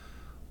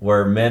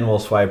 where men will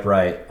swipe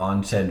right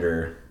on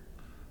Tinder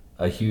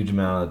a huge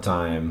amount of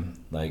time.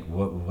 Like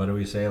what do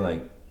we say?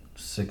 Like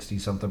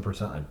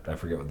 60-something%. I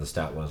forget what the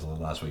stat was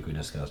last week we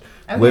discussed.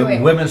 Okay,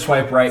 women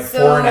swipe right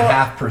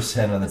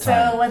 4.5% of the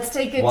time. So let's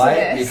take it Why? to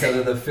this. Because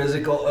of the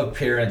physical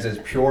appearance. It's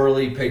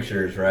purely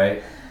pictures,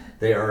 right?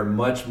 They are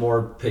much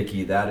more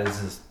picky. That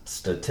is a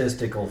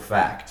statistical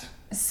fact.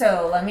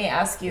 So let me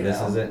ask you.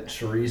 This isn't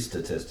Cherie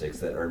statistics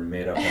that are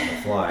made up on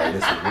the fly.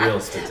 This is real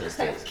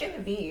statistics. I'm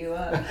gonna beat you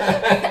up.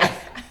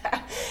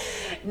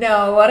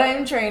 No, what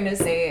I'm trying to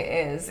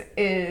say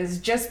is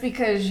just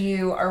because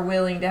you are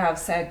willing to have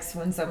sex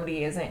when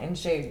somebody isn't in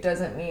shape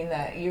doesn't mean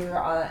that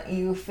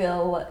you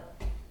feel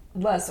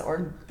less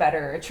or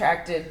better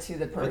attracted to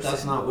the person. But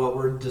that's not what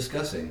we're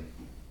discussing.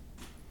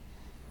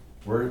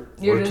 We're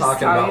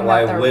talking about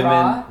why women.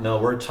 raw? No,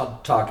 we're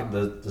talking.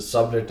 The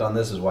subject on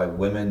this is why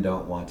women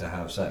don't want to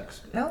have sex.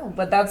 No,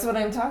 but that's what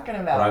I'm talking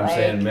about. But I'm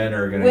saying men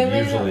are going to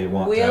usually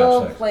want to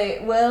have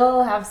sex.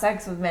 Will have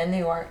sex with men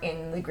who aren't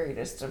in the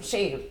greatest of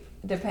shape,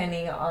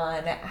 depending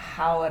on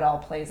how it all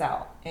plays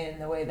out in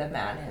the way the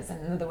man is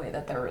and the way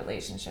that their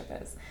relationship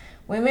is.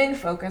 Women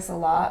focus a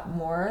lot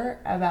more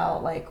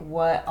about like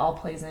what all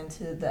plays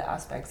into the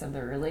aspects of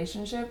their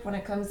relationship when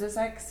it comes to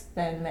sex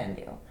than men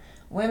do.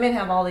 Women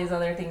have all these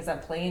other things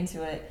that play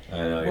into it. I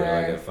know, you're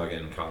like a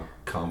fucking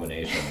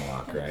combination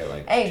lock, right?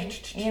 Like, hey,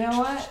 you know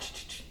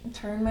what?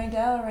 Turn my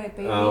dial right,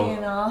 baby,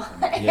 and all.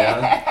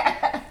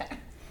 Yeah.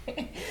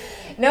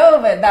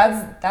 No, but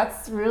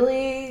that's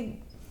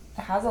really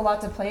has a lot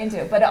to play into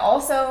it. But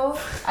also,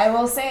 I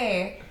will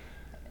say,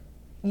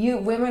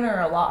 women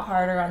are a lot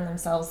harder on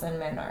themselves than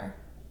men are.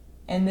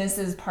 And this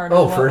is part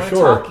of what we're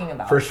talking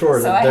about. For sure.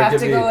 So I have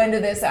to go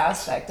into this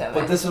aspect of it.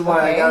 But this is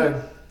why I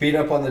gotta beat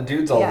up on the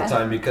dudes all the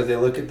time, because they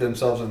look at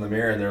themselves in the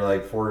mirror and they're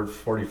like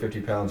 40,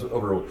 50 pounds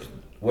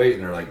overweight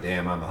and they're like,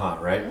 damn, I'm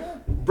hot, right? Yeah.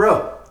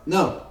 Bro,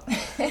 no.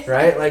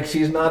 Right? Like,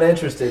 she's not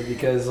interested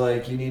because,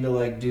 like, you need to,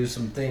 like, do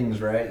some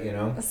things, right? You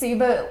know? See,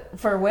 but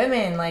for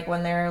women, like,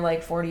 when they're,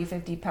 like, 40,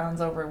 50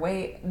 pounds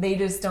overweight, they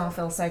just don't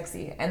feel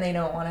sexy and they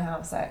don't want to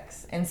have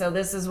sex. And so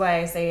this is why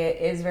I say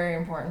it is very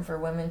important for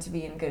women to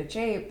be in good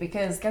shape,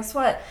 because guess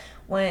what?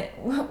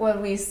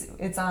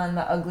 It's on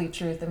The Ugly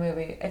Truth, the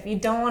movie. If you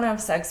don't want to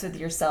have sex with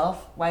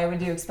yourself, why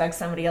would you expect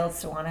somebody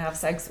else to want to have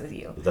sex with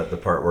you? Is that the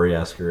part where you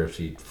ask her if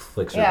she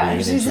flicks her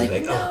bean? She's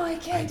like, no, I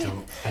can't.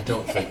 I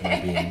don't flick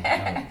my bean.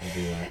 I don't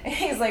do that.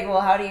 He's like,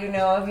 well, how do you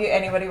know if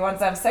anybody wants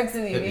to have sex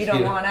with you if you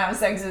don't want to have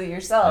sex with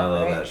yourself? I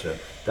love that show.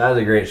 That is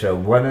a great show.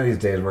 One of these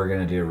days, we're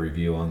going to do a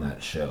review on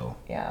that show.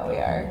 Yeah, we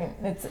are.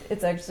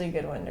 It's actually a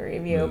good one to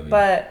review.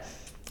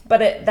 But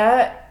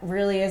that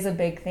really is a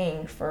big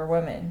thing for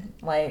women,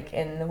 like,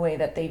 in the way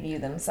that they view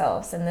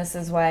themselves. And this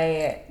is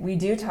why we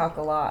do talk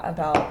a lot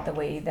about the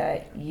way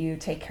that you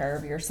take care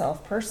of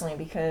yourself personally,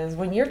 because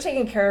when you're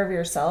taking care of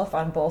yourself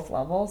on both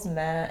levels,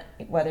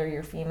 whether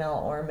you're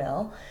female or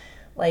male,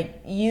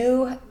 like,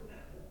 you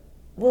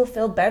will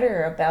feel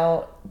better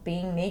about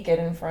being naked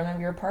in front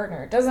of your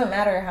partner. It doesn't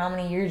matter how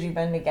many years you've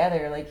been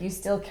together, like, you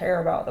still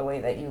care about the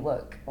way that you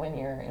look when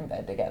you're in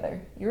bed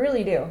together. You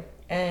really do.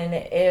 And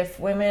if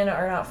women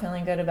are not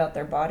feeling good about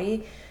their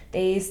body,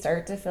 they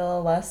start to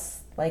feel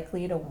less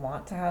likely to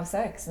want to have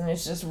sex. And it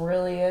just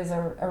really is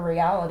a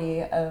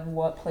reality of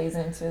what plays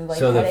into, like,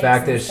 so the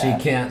fact that she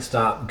can't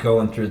stop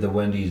going through the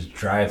Wendy's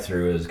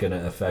drive-thru is going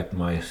to affect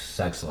my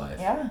sex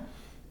life. Yeah.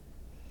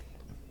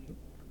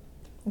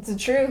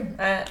 It's true.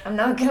 I'm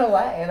not gonna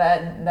lie.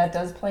 That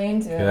does play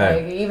into it. Yeah.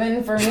 Like,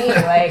 even for me,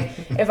 like,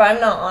 if I'm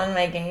not on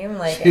my game,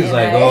 like, she's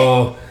like,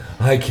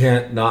 I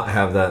can't not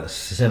have that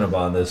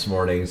Cinnabon this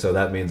morning, so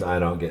that means I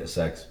don't get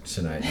sex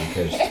tonight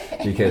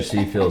because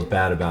she feels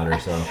bad about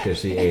herself because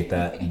she ate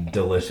that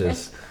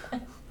delicious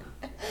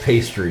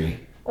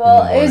pastry.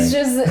 Well, it's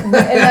just, and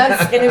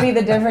that's going to be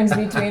the difference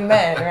between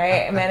men,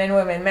 right? Men and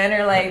women. Men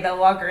are like, they'll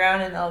walk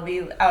around and they'll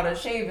be out of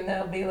shape and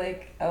they'll be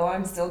like, oh,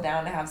 I'm still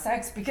down to have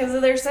sex because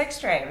of their sex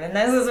drive. And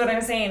this is what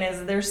I'm saying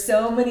is there's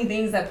so many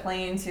things that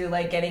play into,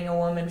 like, getting a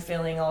woman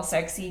feeling all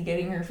sexy,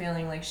 getting her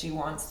feeling like she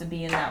wants to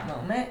be in that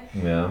moment.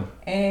 Yeah.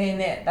 And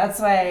that's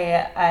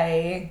why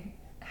I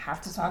have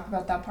to talk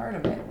about that part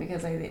of it,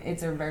 because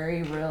it's a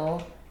very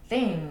real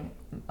thing.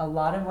 A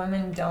lot of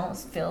women don't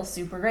feel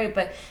super great,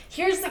 but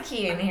here's the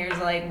key, and here's,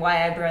 like,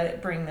 why I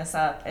bring this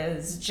up,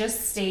 is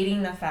just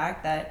stating the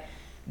fact that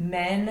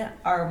men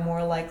are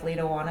more likely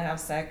to want to have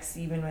sex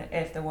even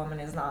if the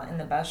woman is not in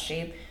the best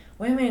shape.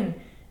 Women,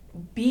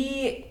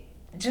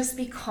 just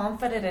be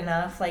confident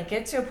enough, like,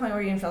 get to a point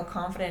where you can feel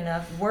confident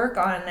enough, work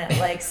on,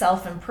 like,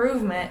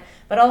 self-improvement,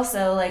 but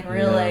also, like,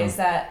 realize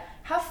that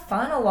have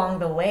fun along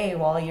the way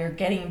while you're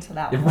getting to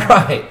that point.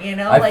 Right. You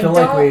know, like,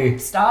 don't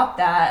stop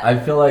that. I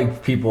feel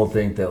like people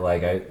think that,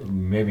 like,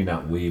 maybe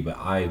not we, but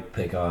I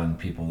pick on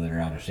people that are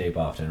out of shape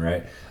often,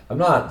 right? I'm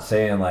not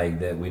saying, like,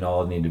 that we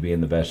all need to be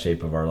in the best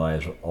shape of our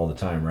lives all the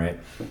time, right?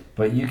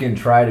 But you can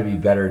try to be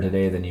better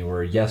today than you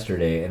were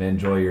yesterday and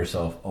enjoy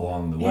yourself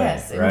along the way.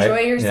 Yes, right?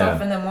 Enjoy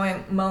yourself in the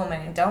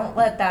moment. Don't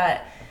let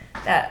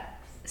that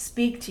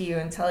speak to you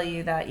and tell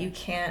you that you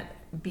can't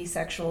be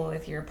sexual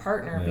with your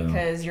partner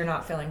because you're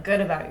not feeling good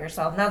about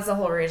yourself. And that's the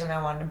whole reason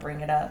I wanted to bring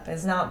it up.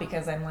 It's not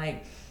because I'm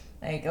like,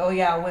 oh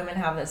yeah, women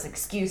have this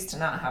excuse to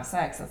not have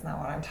sex. That's not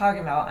what I'm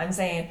talking about. I'm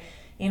saying,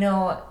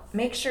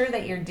 make sure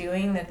that you're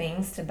doing the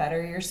things to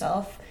better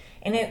yourself.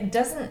 And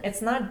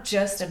it's not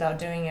just about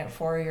doing it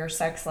for your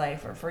sex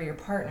life or for your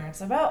partner.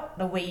 It's about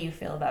the way you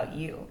feel about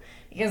you.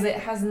 Because it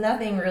has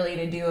nothing really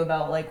to do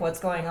about, like, what's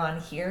going on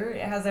here.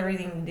 It has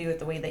everything to do with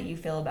the way that you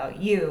feel about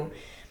you.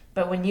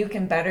 But when you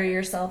can better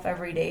yourself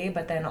every day,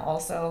 but then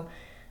also,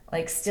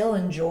 like, still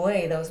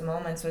enjoy those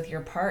moments with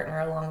your partner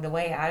along the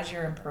way as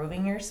you're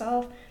improving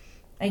yourself,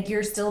 like,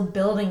 you're still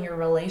building your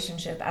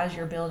relationship as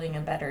you're building a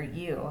better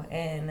you.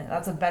 And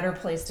that's a better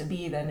place to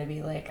be than to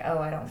be like, oh,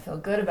 I don't feel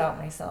good about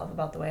myself,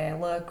 about the way I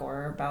look,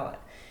 or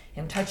about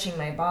him touching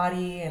my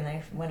body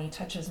and when he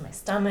touches my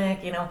stomach,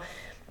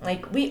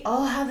 Like, we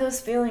all have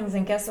those feelings,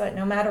 and guess what?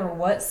 No matter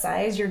what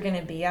size you're going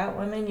to be at,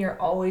 women, you're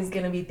always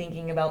going to be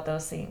thinking about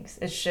those things.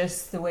 It's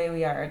just the way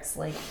we are. It's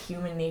like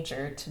human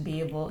nature to be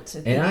able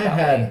to think And I've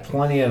that had way.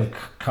 plenty of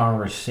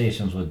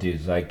conversations with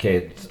dudes. Like,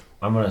 okay,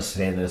 I'm going to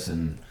say this,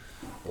 and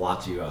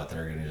lots of you out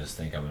there are going to just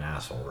think I'm an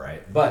asshole,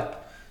 right?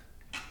 But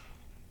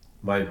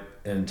my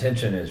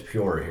intention is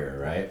pure here,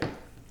 right?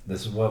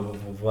 This is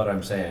what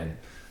I'm saying.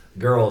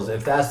 girls,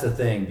 if that's the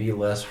thing, be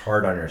less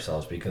hard on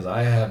yourselves, because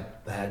I have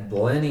had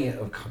plenty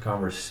of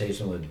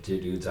conversation with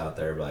dudes out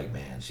there like,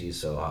 man, she's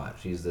so hot,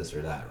 she's this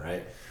or that,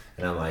 right?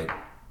 And I'm like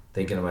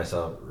thinking to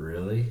myself,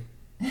 really?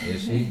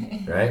 Is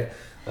she? Right?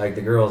 Like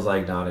the girl's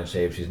like not in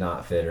shape, she's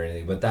not fit or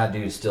anything, but that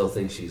dude still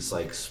thinks she's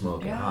like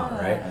smoking hot,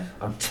 right?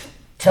 I'm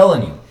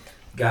telling you,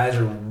 guys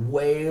are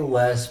way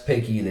less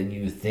picky than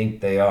you think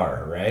they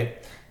are,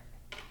 right?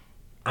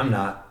 I'm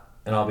not,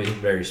 and I'll be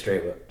very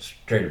straight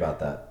about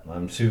that.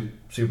 I'm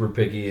super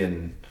picky,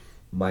 and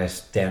my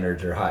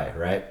standards are high,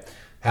 right?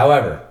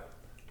 However,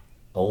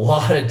 a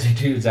lot of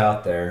dudes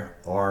out there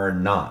are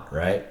not,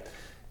 right?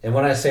 And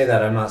when I say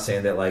that, I'm not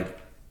saying that like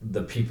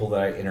the people that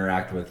I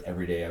interact with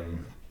every day,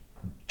 I'm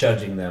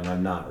judging them.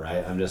 I'm not,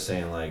 right? I'm just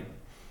saying like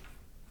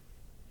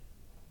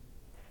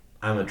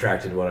I'm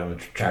attracted to what I'm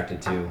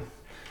attracted to,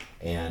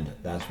 and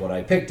that's what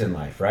I picked in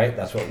life, right?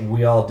 That's what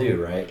we all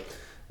do, right?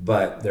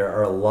 But there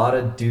are a lot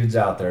of dudes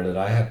out there that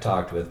I have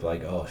talked with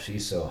like, oh,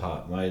 she's so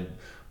hot. My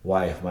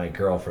wife, my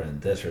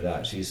girlfriend, this or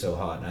that, she's so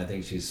hot, and I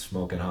think she's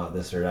smoking hot,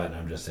 this or that. And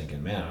I'm just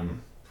thinking,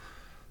 man,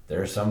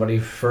 there's somebody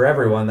for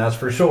everyone, that's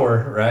for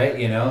sure, right?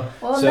 You know?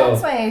 Well, so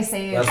that's why I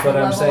say it's that's the what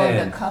I'm level saying.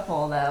 of the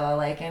couple, though,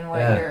 like, and what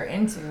Yeah. you're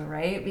into,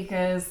 right?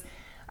 Because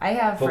I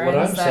have But friends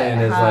what I'm that saying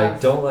is have...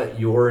 like, don't let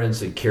your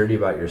insecurity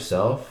about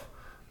yourself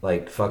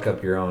like fuck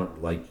up your own,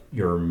 like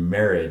your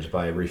marriage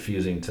by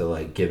refusing to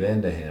like give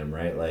in to him,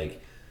 right?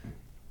 Like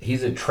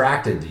he's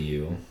attracted to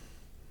you.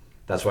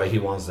 That's why he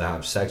wants to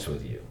have sex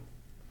with you.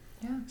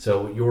 Yeah.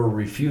 So your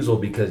refusal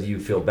because you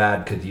feel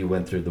bad because you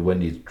went through the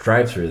Wendy's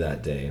drive-thru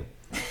that day,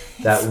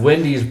 that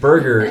Wendy's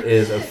burger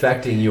is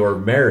affecting your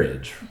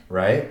marriage,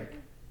 right?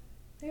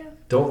 Yeah.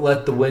 Don't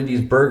let the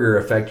Wendy's burger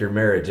affect your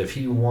marriage. If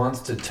he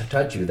wants to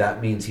touch you,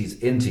 that means he's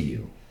into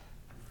you.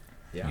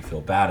 Yeah. You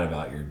feel bad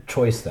about your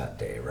choice that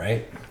day,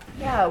 right?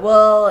 Yeah,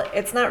 well,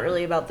 it's not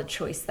really about the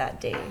choice that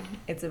day.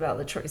 It's about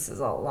the choices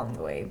all along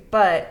the way.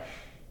 But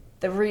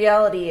the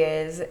reality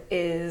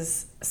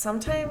is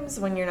sometimes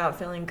when you're not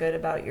feeling good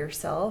about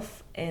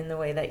yourself and the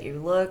way that you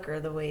look or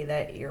the way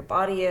that your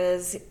body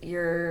is,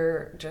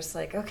 you're just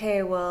like,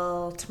 okay,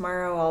 well,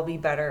 tomorrow I'll be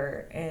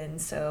better,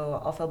 and so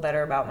I'll feel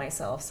better about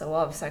myself, so we'll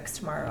have sex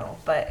tomorrow.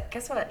 But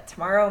guess what?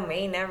 Tomorrow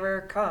may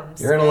never come.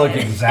 You're going to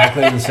look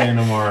exactly the same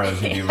tomorrow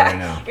as you do right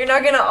now. You're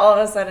not going to all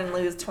of a sudden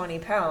lose 20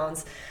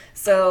 pounds.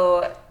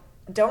 So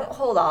don't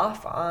hold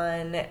off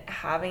on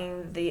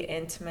having the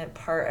intimate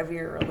part of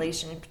your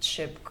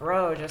relationship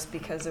grow just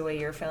because of the way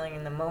you're feeling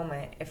in the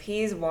moment. If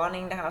he's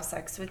wanting to have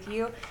sex with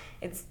you,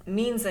 it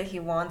means that he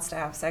wants to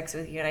have sex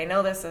with you. And I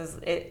know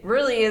it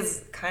really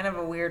is kind of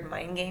a weird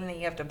mind game that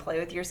you have to play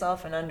with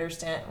yourself and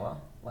understand. Well,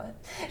 what?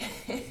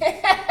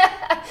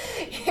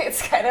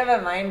 It's kind of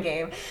a mind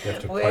game. You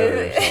have to play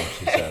with yourself,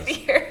 she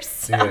says.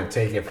 So you're going to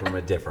take it from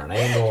a different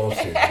angle.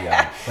 So you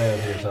got to play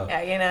with yourself.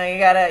 Yeah, you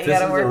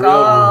gotta work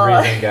all.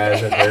 This is the real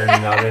reason, guys, that they're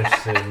not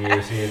interested in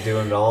you. So you're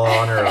doing it all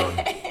on her own.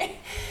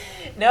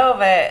 No,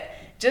 but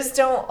just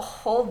don't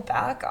hold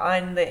back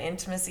on the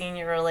intimacy in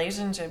your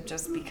relationship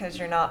just because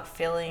you're not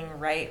feeling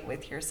right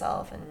with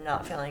yourself and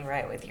not feeling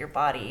right with your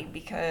body,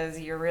 because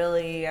you're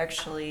really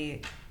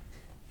actually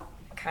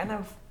kind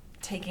of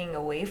taking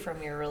away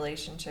from your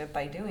relationship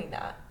by doing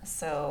that.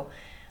 So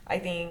I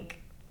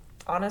think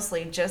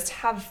honestly just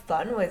have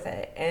fun with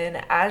it,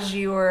 and as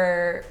you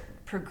are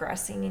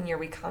progressing and you're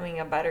becoming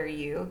a better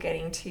you,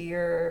 getting to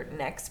your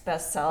next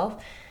best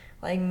self,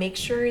 like make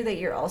sure that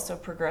you're also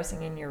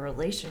progressing in your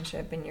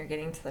relationship and you're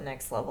getting to the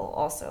next level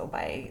also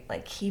by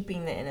like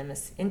keeping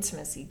the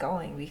intimacy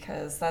going,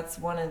 because that's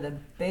one of the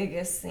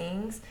biggest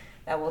things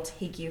that will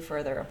take you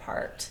further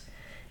apart.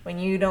 When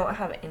you don't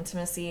have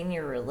intimacy in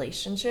your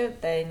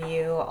relationship, then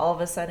you all of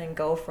a sudden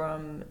go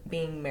from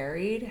being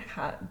married,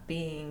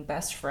 being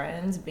best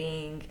friends,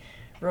 being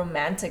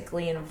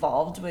romantically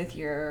involved with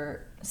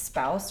your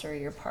spouse or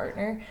your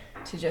partner,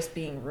 to just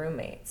being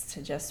roommates,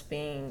 to just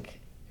being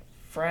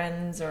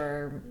friends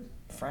or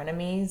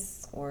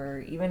frenemies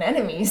or even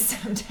enemies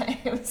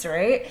sometimes,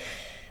 right?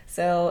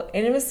 So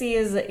intimacy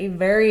is a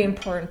very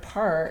important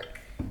part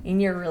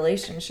in your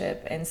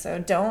relationship, and so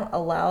don't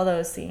allow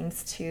those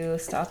things to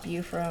stop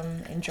you from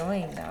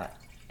enjoying that.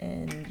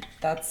 And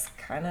that's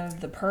kind of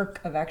the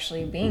perk of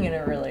actually being in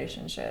a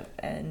relationship,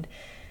 and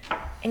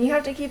you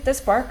have to keep the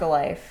spark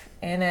alive,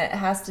 and it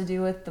has to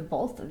do with the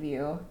both of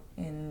you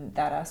in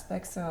that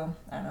aspect. So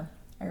I don't know,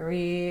 are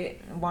we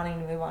wanting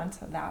to move on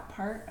to that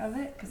part of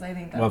it? Because I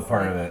think that's what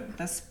part like of it?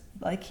 this,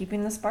 like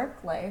keeping the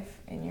spark alive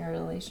in your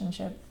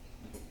relationship.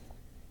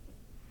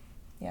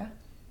 Yeah.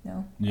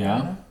 No.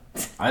 Yeah.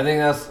 I think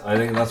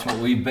that's what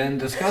we've been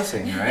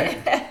discussing, right?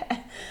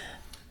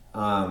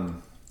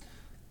 I've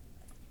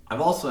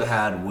also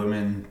had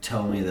women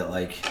tell me that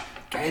like,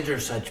 guys are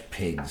such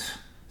pigs.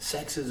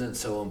 Sex isn't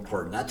so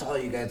important. That's all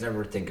you guys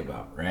ever think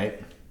about,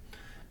 right?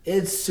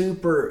 It's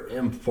super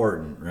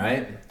important,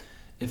 right?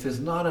 If it's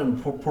not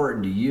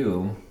important to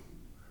you,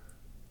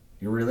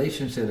 your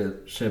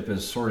relationship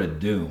is sort of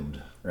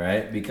doomed,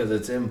 right? Because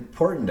it's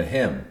important to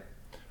him,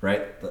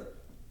 right?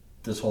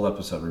 this whole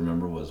episode,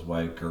 remember, was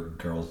why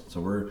girls. So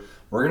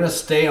we're gonna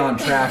stay on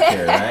track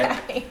here, right?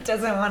 He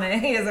doesn't want to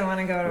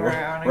go to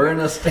where I want to go. We're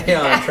gonna stay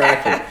on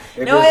track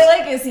here. No, I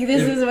like it. See,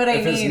 this is what I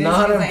need. If it's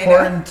not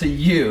important to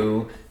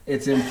you,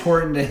 it's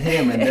important to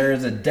him, and there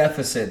is a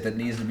deficit that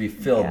needs to be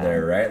filled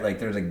there, right? Like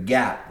there's a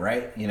gap,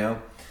 right? You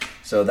know.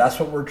 So that's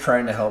what we're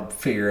trying to help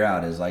figure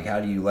out is like, how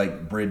do you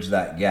like bridge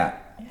that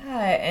gap? Yeah,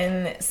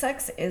 and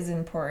sex is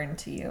important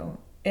to you.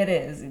 It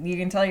is. You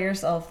can tell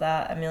yourself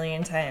that a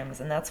million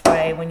times. And that's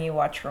why when you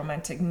watch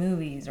romantic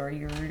movies or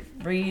you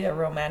read a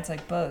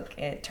romantic book,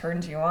 it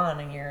turns you on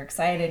and you're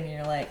excited and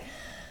you're like,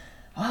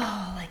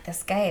 oh, like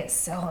this guy is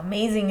so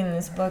amazing in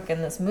this book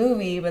and this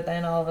movie. But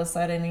then all of a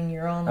sudden in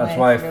your own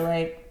life, you're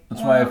like,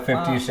 that's why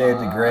 50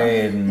 Shades of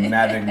Grey and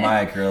Magic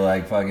Mike are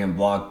like fucking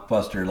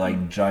blockbuster,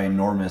 like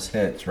ginormous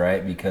hits,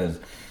 right? Because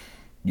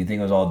you think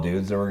it was all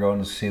dudes that were going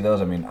to see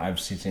those? I mean, I've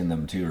seen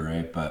them too,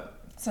 right? But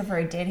so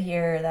I did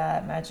hear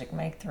that Magic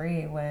Mike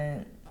 3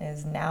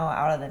 is now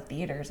out of the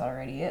theaters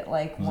already. It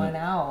went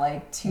out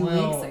like 2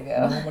 weeks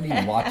ago.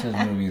 Nobody watches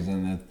movies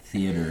in the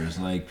theaters.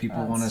 Like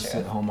people want to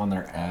sit home on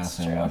their ass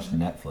and watch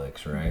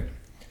Netflix, right?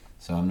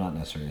 So I'm not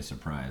necessarily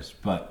surprised.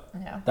 But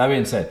that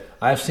being said,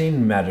 I've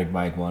seen Magic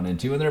Mike 1 and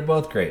 2, and they're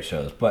both great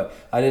shows. But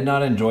I did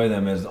not enjoy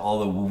them as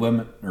all the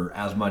women, or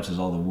as much as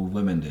all the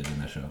women did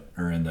in the show,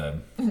 or in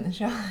the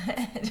show.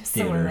 Just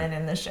theater. The women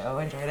in the show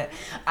enjoyed it.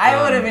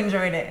 I would have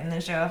enjoyed it in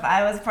the show if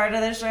I was part of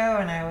the show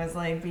and I was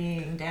like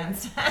being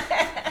danced.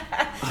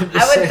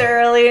 I would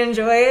thoroughly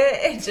enjoy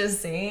it.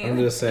 Just saying. I'm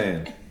just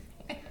saying.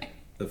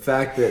 The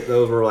fact that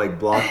those were like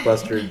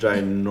blockbuster,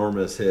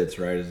 ginormous hits,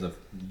 right,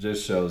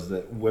 just shows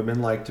that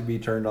women like to be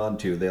turned on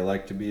too. They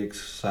like to be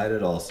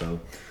excited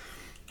also.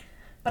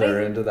 But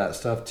they're into that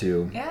stuff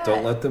too. Yeah.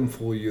 Don't let them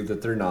fool you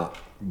that they're not.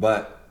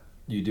 But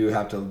you do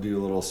have to do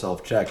a little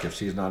self-check. If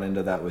she's not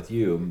into that with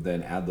you,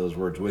 then add those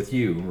words with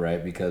you,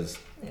 right? Because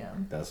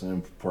that's an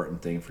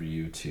important thing for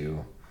you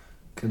to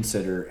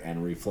consider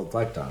and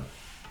reflect on.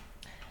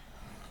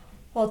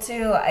 Well,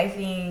 too, I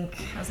think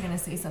I was going to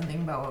say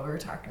something about what we were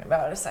talking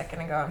about a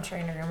second ago. I'm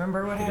trying to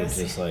remember what I was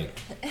saying.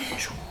 It's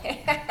just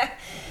like...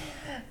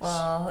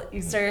 Well,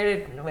 you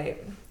started... Wait,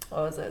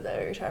 what was it that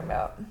we were talking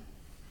about?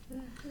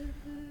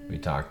 We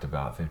talked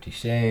about 50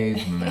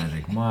 Shades,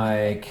 Magic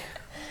Mike.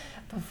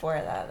 Before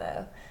that,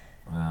 though.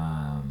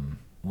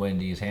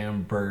 Wendy's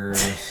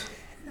hamburgers.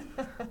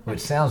 Which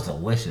sounds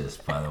delicious,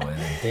 by the way.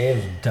 The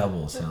Dave's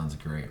Double sounds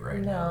great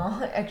now.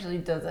 No, it actually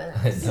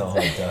doesn't. It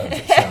totally does.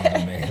 It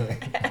sounds amazing.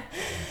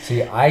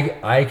 See,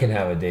 I can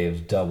have a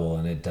Dave's Double,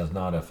 and it does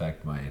not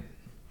affect my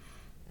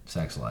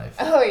sex life.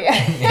 Oh,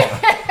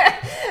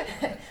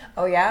 yeah.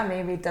 Oh, yeah?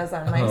 Maybe it does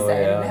on my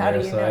side. Yeah, how do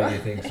you know? You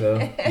think so?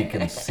 You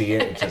can see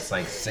it. It's just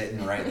like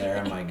sitting right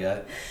there in my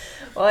gut.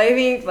 Well, I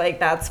think like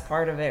that's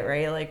part of it,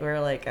 right? Like we're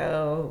like,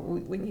 oh,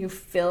 when you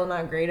feel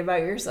not great about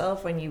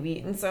yourself when you've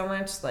eaten so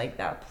much, like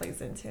that plays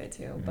into it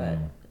too. But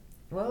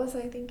what was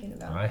I thinking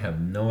about? I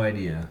have no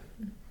idea.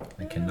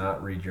 I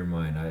cannot read your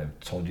mind. I have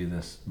told you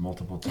this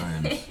multiple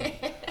times.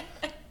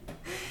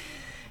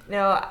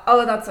 No,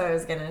 that's what I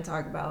was going to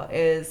talk about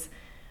is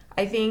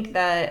I think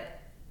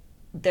that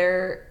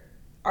there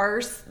are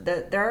a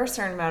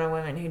certain amount of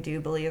women who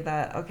do believe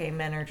that, okay,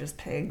 men are just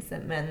pigs,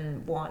 that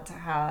men want to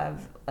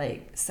have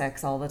like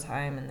sex all the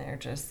time and they're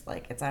just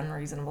like, it's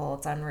unreasonable,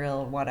 it's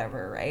unreal,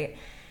 whatever, right?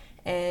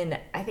 And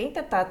I think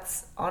that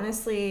that's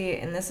honestly,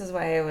 and this is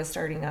why I was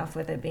starting off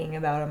with it being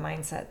about a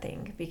mindset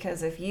thing,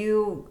 because if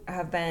you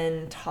have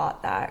been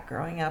taught that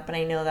growing up, and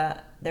I know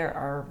that there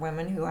are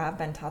women who have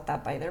been taught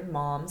that by their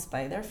moms,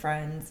 by their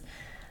friends,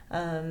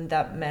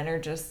 that men are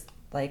just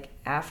like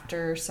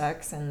after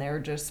sex and they're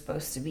just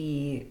supposed to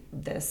be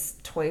this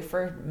toy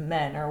for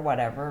men or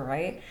whatever,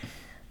 right?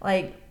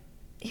 Like,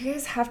 you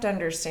guys have to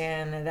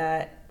understand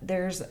that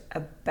there's a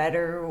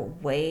better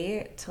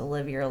way to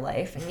live your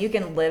life, and you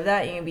can live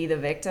that. You can be the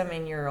victim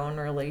in your own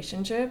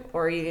relationship,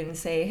 or you can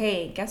say,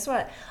 hey, guess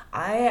what?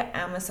 I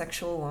am a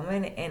sexual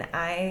woman and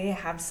I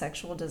have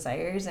sexual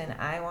desires and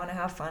I want to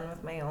have fun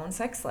with my own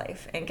sex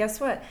life. And guess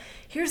what?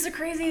 Here's the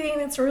crazy thing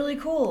that's really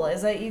cool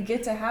is that you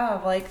get to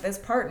have like this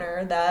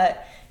partner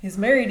that is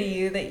married to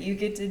you that you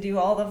get to do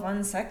all the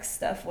fun sex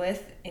stuff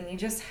with, and you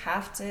just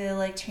have to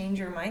like change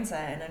your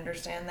mindset and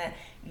understand that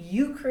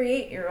you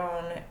create your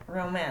own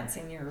romance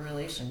in your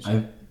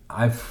relationship.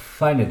 I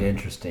find it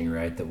interesting,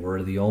 right, that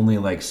we're the only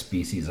like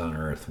species on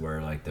Earth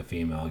where like the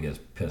female gets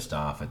pissed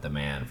off at the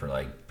man for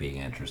like being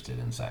interested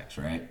in sex,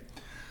 right?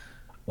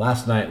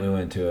 Last night we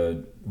went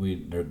to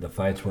the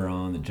fights were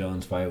on. The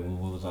Jones fight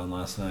was on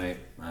last night,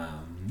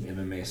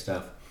 MMA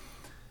stuff,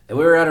 and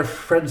we were at a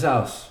friend's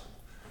house,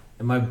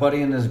 and my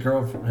buddy and his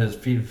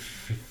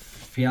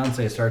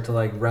fiance start to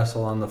like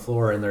wrestle on the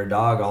floor, and their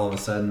dog all of a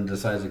sudden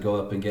decides to go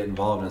up and get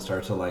involved and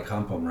starts to like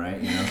hump them,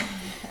 right? You know,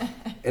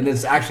 and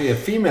it's actually a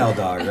female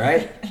dog,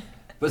 right?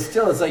 But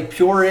still, it's like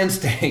pure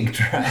instinct,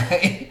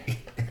 right?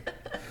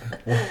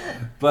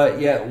 But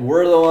yet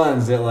we're the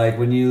ones that like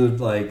when you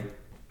like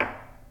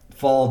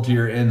fall to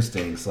your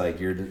instincts, like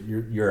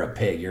you're a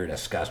pig, you're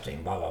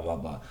disgusting, blah blah blah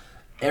blah.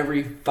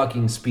 every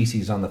fucking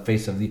species on the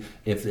face of the...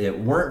 If it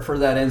weren't for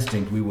that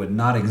instinct, we would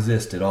not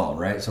exist at all,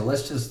 right? So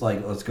let's just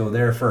let's go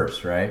there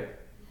first, right?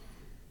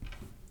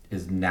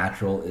 Is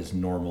natural, is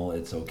normal,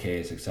 it's okay,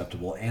 it's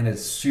acceptable, and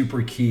it's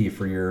super key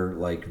for your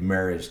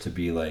marriage to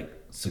be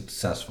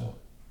successful.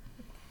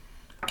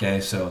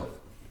 Okay, so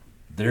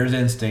there's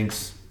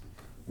instincts.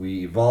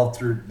 We evolved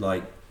through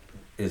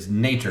is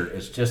nature.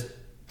 It's just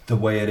the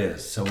way it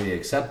is. So we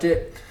accept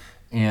it,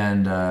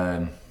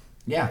 and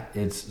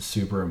it's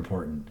super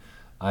important.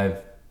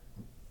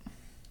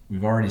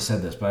 We've already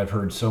said this, but I've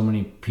heard so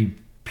many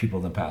people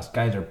in the past.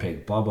 Guys are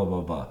pigs. Blah blah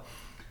blah blah.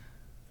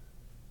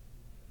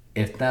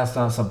 If that's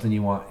not something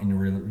you want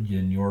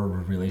in your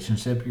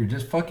relationship, you're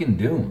just fucking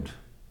doomed.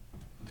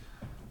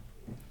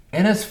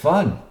 And it's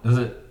fun. Is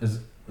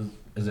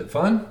it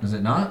fun? Is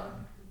it not?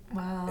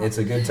 Well, it's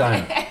a good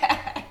time.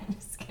 I'm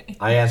just kidding.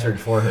 I answered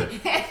for her.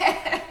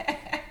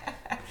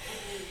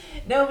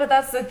 No, but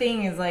that's the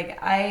thing is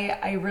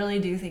I really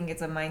do think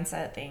it's a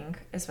mindset thing,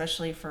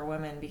 especially for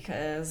women,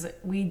 because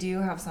we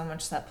do have so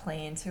much that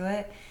play into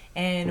it.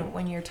 And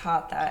when you're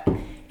taught that,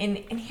 and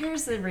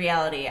here's the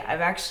reality,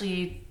 I've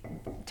actually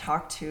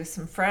talked to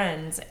some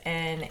friends,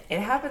 and it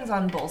happens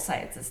on both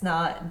sides. It's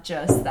not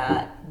just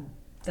that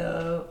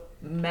the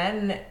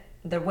women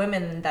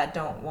that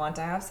don't want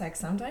to have sex,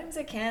 sometimes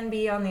it can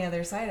be on the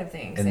other side of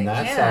things. And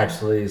that's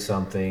actually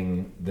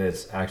something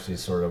that's actually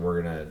sort of,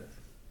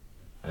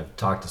 I've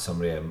talked to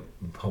somebody, I'm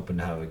hoping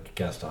to have a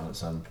guest on at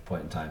some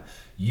point in time.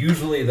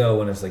 Usually though,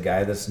 when it's the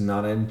guy that's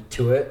not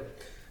into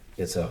it,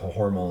 it's a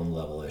hormone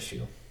level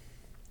issue.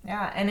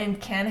 Yeah, and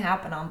it can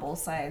happen on both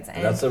sides.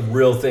 And that's a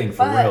real thing,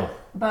 for real.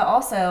 But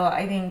also,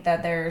 I think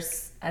that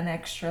there's an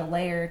extra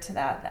layer to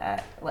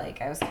that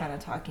I was kind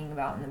of talking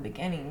about in the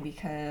beginning,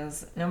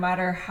 because no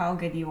matter how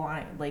good you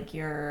want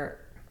your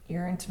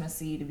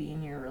intimacy to be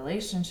in your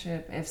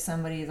relationship, if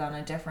somebody's on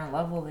a different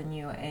level than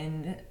you,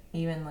 and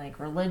even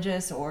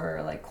religious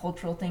or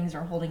cultural things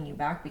are holding you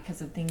back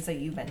because of things that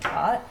you've been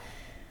taught,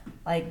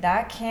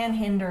 that can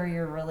hinder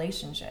your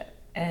relationship.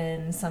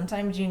 And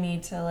sometimes you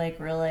need to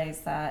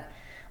realize that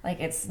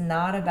it's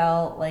not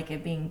about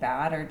it being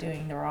bad or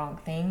doing the wrong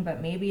thing,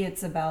 but maybe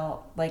it's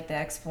about the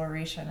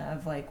exploration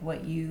of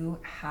what you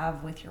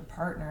have with your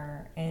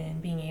partner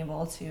and being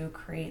able to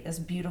create this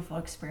beautiful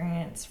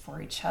experience for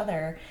each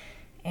other.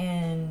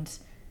 And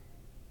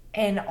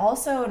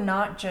also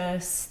not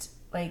just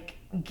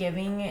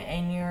giving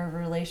in your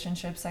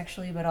relationship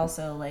sexually, but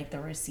also the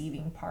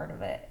receiving part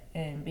of it,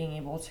 and being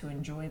able to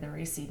enjoy the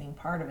receiving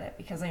part of it.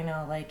 Because I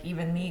know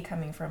even me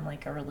coming from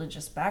a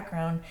religious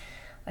background,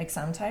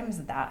 sometimes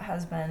that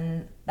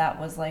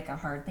was a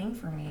hard thing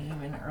for me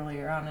even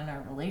earlier on in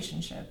our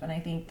relationship. And I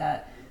think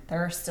that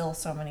there are still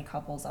so many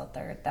couples out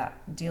there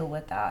that deal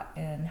with that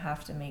and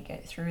have to make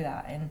it through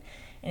that. And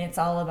it's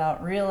all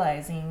about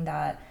realizing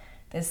that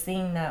this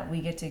thing that we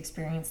get to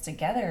experience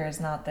together is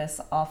not this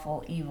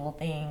awful, evil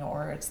thing,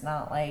 or it's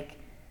not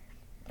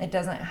it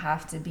doesn't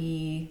have to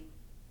be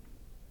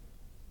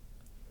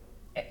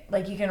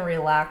you can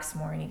relax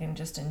more and you can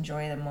just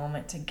enjoy the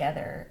moment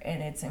together.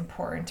 And it's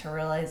important to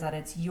realize that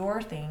it's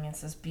your thing.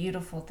 It's this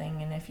beautiful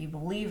thing. And if you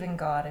believe in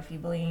God, if you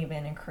believe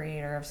in a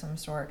creator of some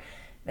sort,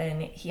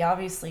 then he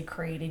obviously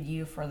created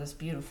you for this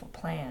beautiful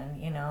plan.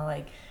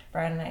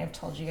 Brad and I have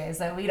told you guys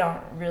that we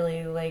don't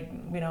really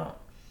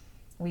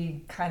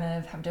we kind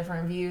of have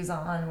different views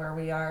on where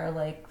we are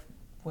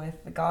with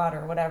God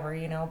or whatever,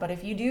 but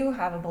if you do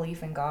have a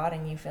belief in God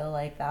and you feel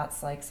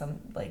that's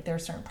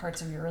there's certain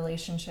parts of your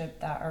relationship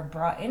that are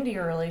brought into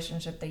your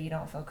relationship that you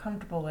don't feel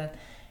comfortable with,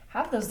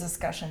 have those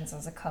discussions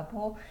as a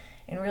couple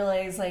and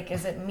realize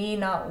is it me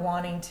not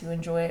wanting to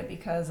enjoy it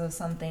because of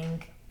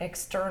something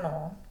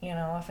external?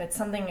 If it's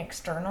something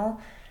external,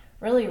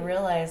 really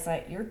realize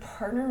that your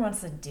partner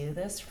wants to do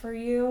this for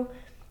you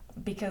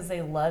because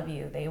they love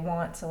you. They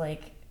want to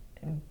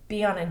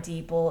be on a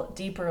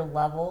deeper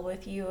level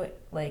with you,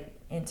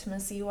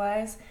 intimacy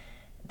wise,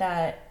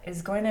 that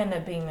is going to end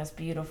up being this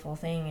beautiful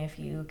thing if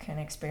you can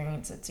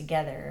experience it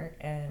together.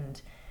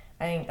 And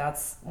I think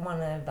that's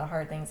one of the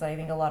hard things that I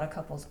think a lot of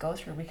couples go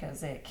through,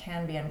 because it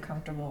can be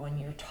uncomfortable when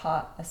you're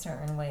taught a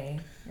certain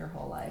way your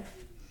whole life.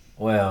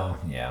 Well,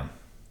 yeah.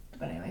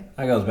 But anyway,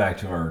 that goes back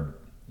to our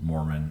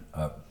Mormon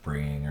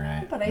upbringing,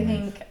 right? But I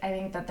think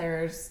that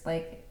there's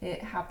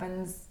it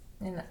happens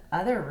in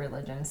other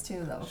religions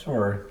too, though.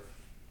 Sure.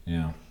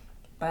 Yeah.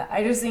 But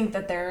I just think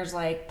that there's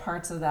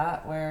parts of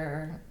that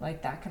where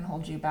that can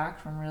hold you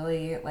back from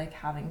really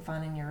having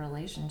fun in your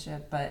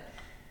relationship. But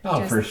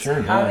for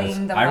sure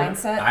having the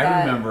mindset.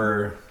 I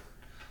remember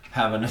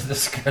having a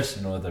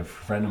discussion with a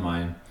friend of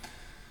mine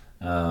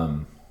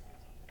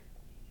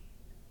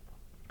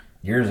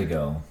years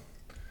ago.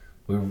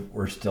 We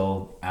were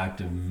still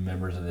active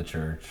members of the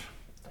church,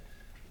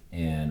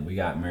 and we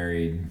got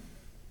married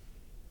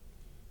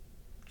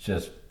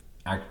just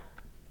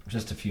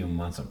a few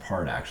months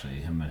apart, actually,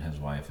 him and his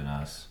wife and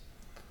us.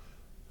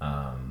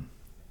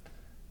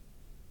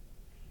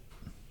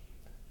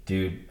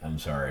 dude, I'm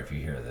sorry if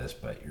you hear this,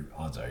 but your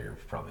odds are you're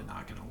probably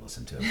not going to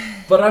listen to it.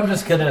 But I'm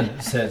just going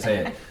to say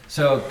it.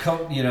 So,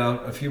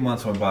 a few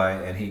months went by,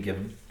 and he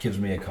gives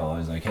me a call.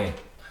 He's like, hey,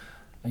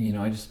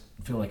 I just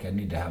feel like I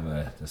need to have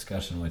a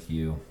discussion with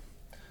you.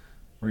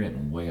 We're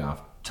getting way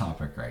off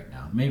topic right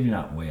now. Maybe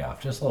not way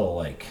off, just a little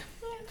like...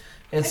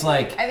 It's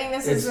I think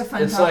this is a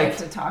fun topic like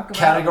to talk about.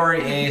 Category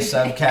A,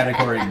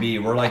 subcategory B.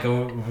 We're like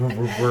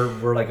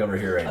over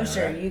here right now. Oh,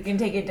 sure. Right? You can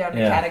take it down to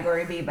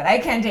category B, but I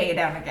can't take it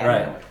down to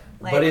category. Right.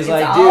 But he's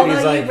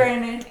like,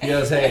 Brandon. He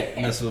goes, hey,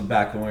 and this was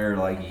back when we were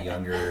like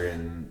younger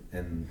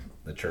in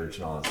the church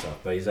and all that stuff.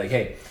 But he's like,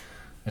 hey,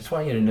 I just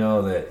want you to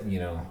know that,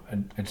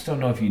 I just don't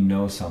know if you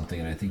know something,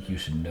 and I think you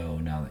should know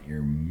now that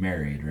you're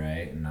married,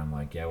 right? And I'm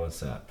like, yeah, what's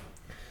that?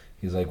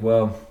 He's like,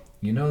 well,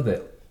 you know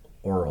that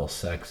oral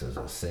sex is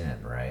a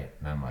sin, right?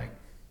 And I'm like,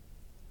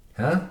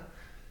 huh?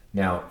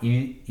 Now,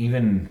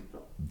 even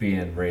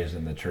being raised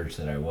in the church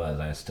that I was,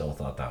 I still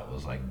thought that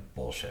was like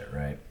bullshit,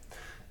 right?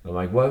 I'm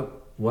like,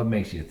 what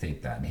makes you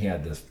think that? And he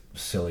had this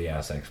silly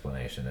ass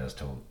explanation as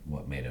to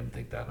what made him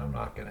think that. I'm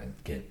not gonna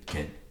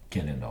get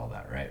into all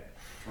that, right?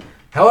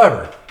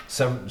 However,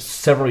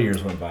 several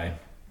years went by,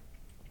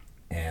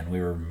 and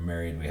we were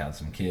married. We had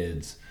some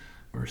kids.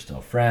 We were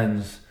still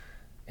friends,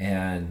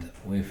 and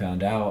we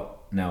found out.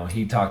 Now,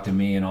 he talked to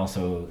me, and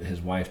also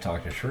his wife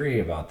talked to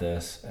Sheree about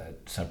this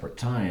at separate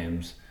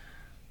times.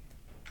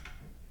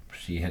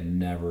 She had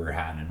never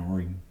had an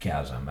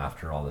orgasm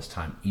after all this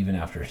time, even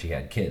after she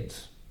had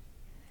kids,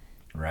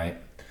 right?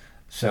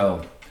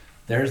 So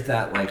there's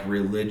that like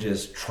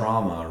religious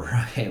trauma,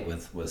 right,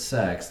 with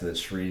sex that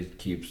Sheree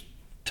keeps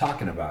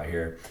talking about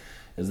here,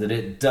 is that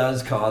it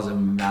does cause a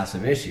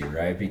massive issue,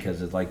 right?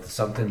 Because it's like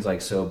something's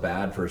like so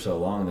bad for so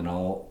long, then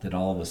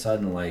all of a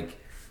sudden, like,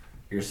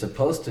 you're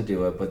supposed to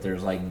do it, but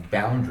there's like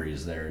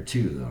boundaries there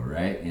too, though,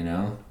 right?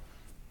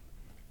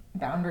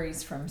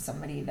 Boundaries from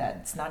somebody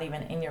that's not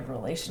even in your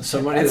relationship.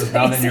 Somebody that's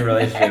not in your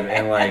relationship,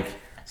 and like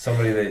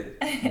somebody that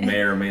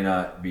may or may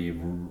not be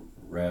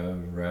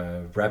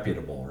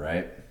reputable,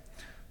 right?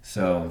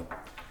 So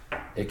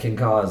it can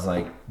cause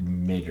like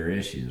major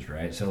issues,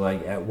 right? So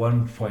like at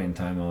one point in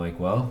time, I'm like,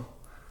 well,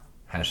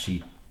 has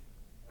she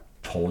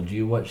told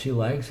you what she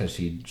likes? Has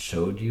she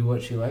showed you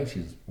what she likes?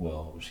 She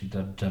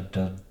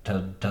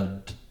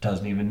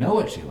doesn't even know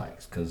what she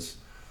likes. And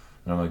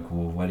I'm like,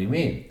 well, what do you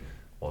mean?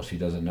 Well, she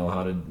doesn't know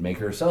how to make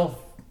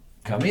herself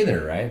come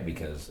either, right?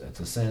 Because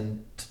it's a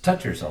sin to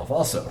touch yourself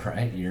also,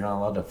 right? You're not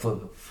allowed to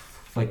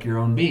flick your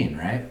own bean,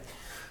 right?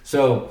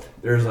 So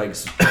there's like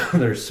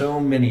there's so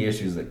many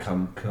issues that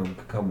come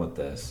with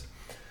this.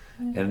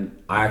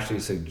 And I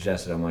actually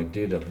suggested, I'm like,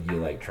 dude, have you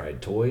like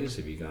tried toys?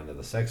 Have you gone to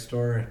the sex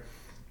store?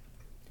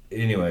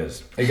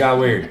 Anyways, it got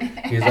weird.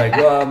 He's like,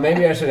 well,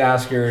 maybe I should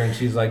ask her. And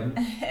she's like,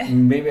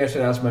 maybe I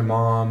should ask my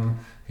mom.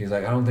 He's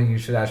like, I don't think you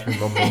should ask your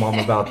mom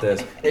about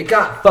this. It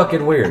got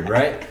fucking weird,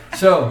 right?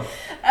 So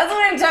that's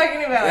what I'm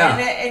talking about. Yeah.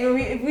 And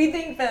we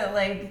think that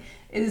like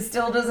it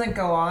still doesn't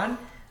go on.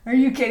 Are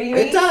you kidding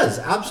me? It does,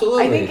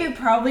 absolutely. I think it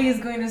probably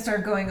is going to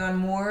start going on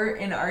more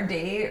in our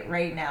day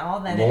right now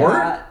than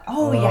more.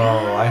 Oh yeah.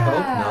 I hope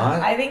not.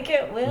 I think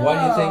it will.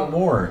 Why do you think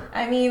more?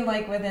 I mean,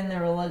 like within the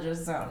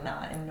religious zone,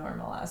 not in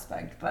normal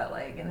aspect, but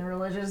like in the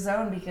religious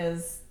zone,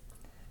 because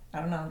I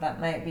don't know,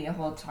 that might be a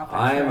whole topic.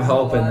 I'm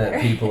hoping that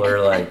people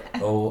are like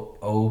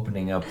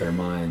opening up their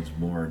minds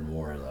more and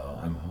more, though.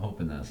 I'm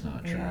hoping that's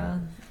not true. Yeah,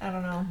 I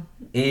don't know.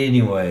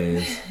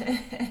 Anyways,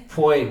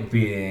 point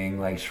being,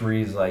 like,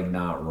 Sheree's like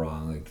not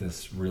wrong. Like,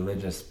 this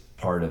religious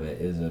part of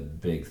it is a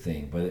big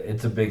thing, but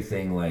it's a big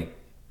thing like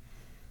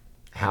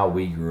how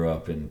we grew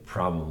up and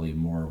probably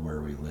more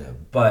where we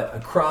live. But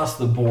across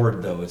the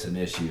board, though, it's an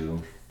issue.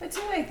 But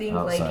too, I think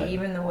outside. Like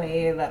even the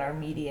way that our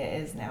media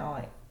is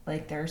now,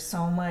 like there's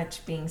so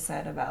much being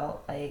said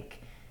about like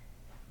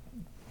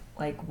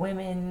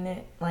women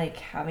like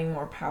having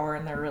more power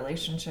in their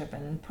relationship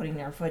and putting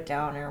their foot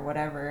down or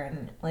whatever,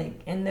 and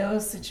like in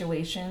those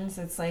situations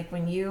it's like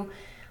when you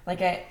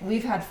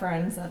we've had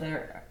friends that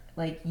are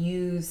like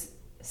use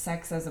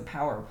sex as a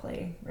power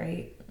play,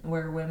 right,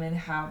 where women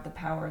have the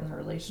power in the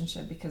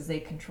relationship because they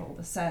control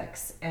the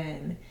sex,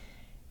 and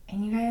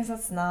you guys,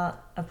 that's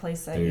not a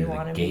place that you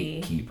want to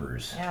be.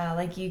 Gatekeepers. Yeah,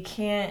 like you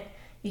can't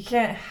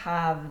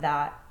have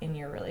that in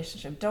your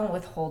relationship. Don't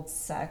withhold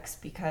sex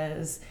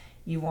because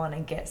you want to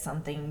get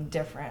something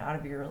different out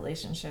of your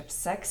relationship.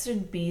 Sex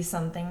should be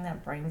something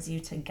that brings you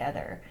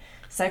together.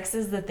 Sex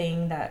is the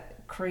thing that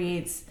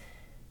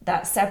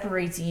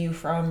separates you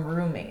from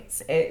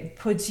roommates. It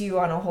puts you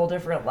on a whole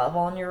different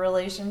level in your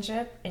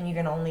relationship, and you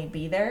can only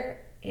be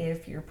there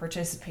if you're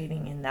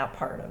participating in that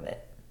part of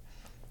it.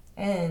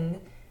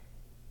 And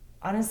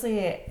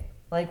honestly,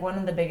 like one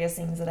of the biggest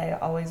things that I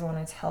always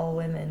want to tell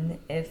women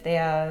if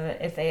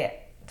they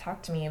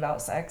talk to me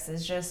about sex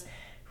is just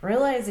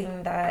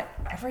realizing that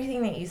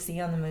everything that you see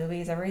on the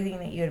movies, everything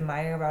that you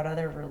admire about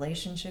other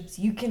relationships,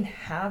 you can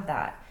have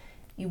that.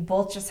 You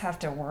both just have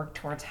to work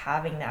towards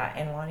having that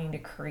and wanting to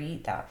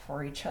create that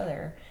for each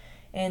other.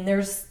 And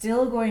there's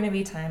still going to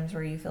be times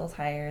where you feel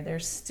tired.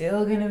 There's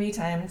still going to be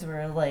times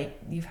where, like,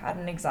 you've had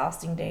an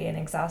exhausting day, an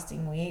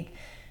exhausting week.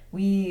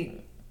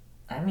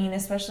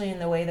 Especially in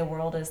the way the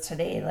world is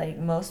today, like,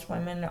 most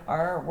women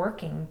are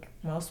working.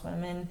 Most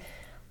women,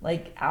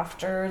 like,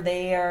 after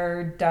they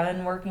are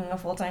done working a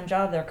full-time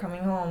job, they're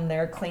coming home,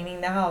 they're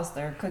cleaning the house,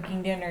 they're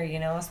cooking dinner,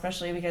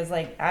 especially because,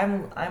 like,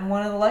 I'm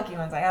one of the lucky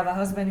ones. I have a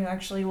husband who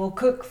actually will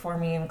cook for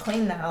me and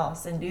clean the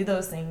house and do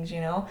those things,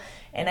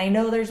 and I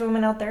know there's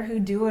women out there who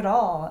do it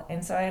all,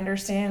 and so I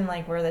understand,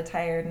 like, where the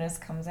tiredness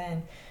comes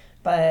in.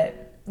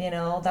 But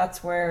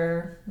that's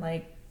where,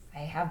 like, I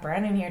have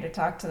Brandon here to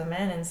talk to the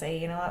men and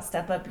say, what,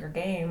 step up your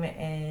game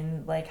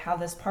and, like, have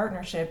this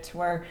partnership to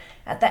where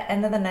at the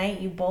end of the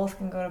night you both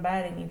can go to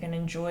bed and you can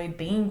enjoy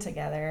being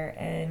together,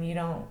 and you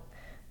don't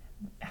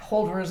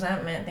hold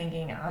resentment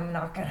thinking, I'm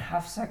not going to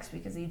have sex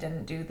because he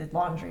didn't do the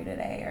laundry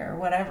today or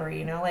whatever,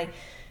 like,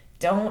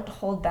 don't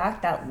hold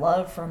back that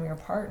love from your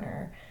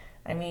partner.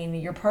 I mean,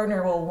 your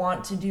partner will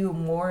want to do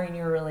more in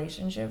your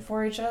relationship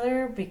for each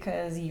other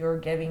because you're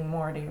giving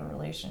more to your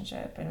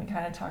relationship. And we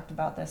kind of talked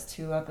about this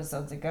 2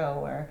 episodes ago,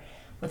 where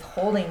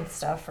withholding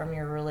stuff from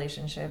your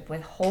relationship,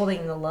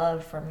 withholding the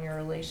love from your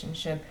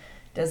relationship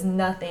does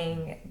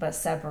nothing but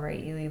separate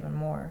you even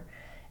more.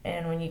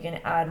 And when you can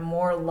add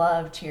more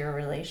love to your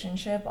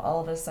relationship, all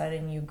of a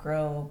sudden you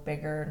grow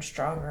bigger and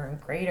stronger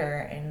and greater,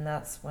 and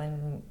that's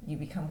when you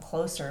become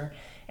closer.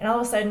 And all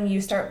of a sudden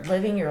you start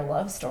living your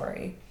love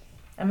story.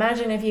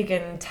 Imagine if you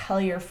can tell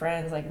your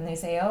friends, like, and they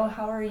say, oh,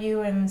 how are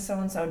you and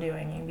so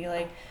doing? You'd be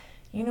like,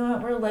 you know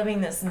what, we're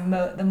living this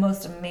the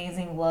most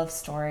amazing love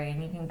story,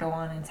 and you can go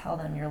on and tell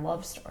them your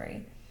love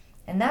story.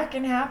 And that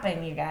can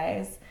happen, you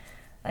guys.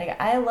 Like,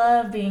 I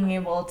love being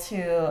able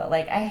to,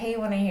 like, I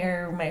hate when I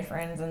hear my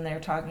friends and they're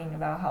talking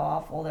about how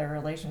awful their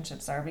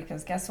relationships are,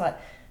 because guess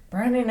what?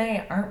 Brandon and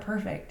I aren't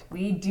perfect.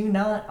 We do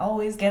not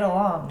always get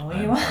along.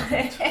 We want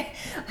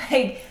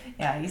like,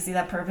 yeah, you see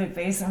that perfect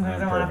face?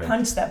 Sometimes I want to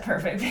punch that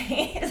perfect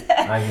face.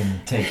 I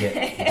can take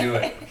it. Do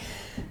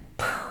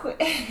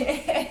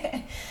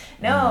it.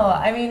 No,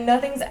 I mean,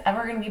 nothing's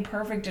ever going to be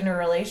perfect in a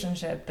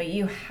relationship, but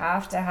you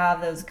have to have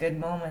those good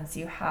moments.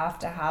 You have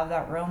to have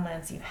that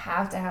romance. You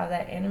have to have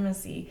that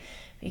intimacy,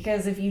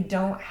 because if you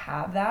don't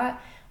have that,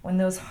 when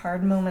those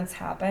hard moments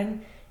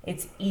happen,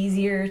 it's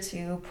easier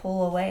to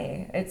pull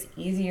away. It's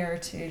easier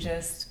to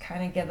just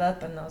kind of give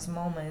up in those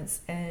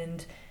moments,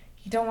 and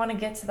you don't want to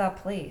get to that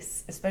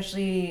place,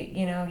 especially,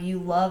 you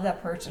love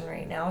that person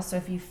right now. So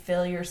if you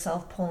feel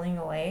yourself pulling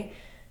away,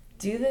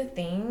 do the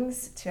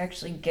things to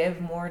actually give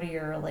more to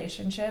your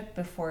relationship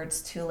before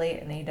it's too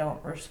late and they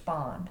don't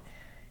respond.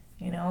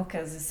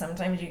 Because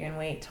sometimes you can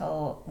wait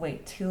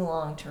too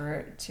long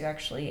to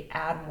actually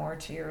add more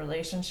to your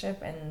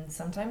relationship, and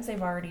sometimes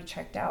they've already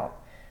checked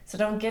out. So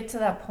don't get to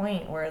that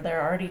point where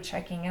they're already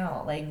checking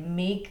out. Like,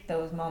 make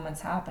those moments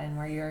happen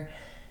where you're,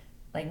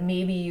 like,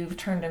 maybe you've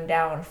turned them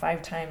down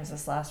 5 times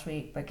this last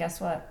week, but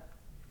guess what?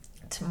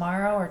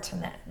 Tonight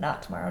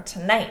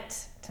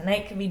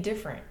can be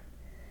different.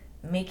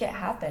 Make it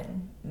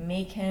happen.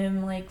 Make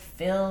him, like,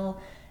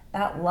 feel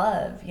that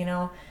love.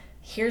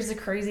 Here's the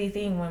crazy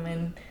thing,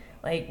 women.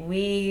 Like,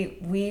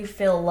 we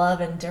feel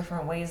love in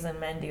different ways than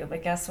men do,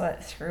 but guess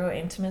what? Through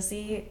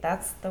intimacy,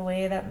 that's the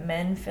way that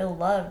men feel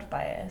loved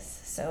by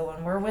us. So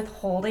when we're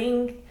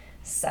withholding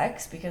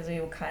sex because we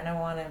kind of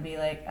want to be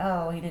like,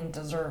 oh, he didn't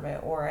deserve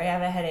it, or I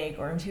have a headache,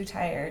 or I'm too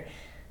tired,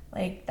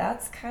 like,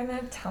 that's kind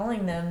of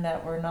telling them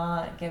that we're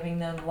not giving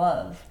them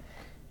love.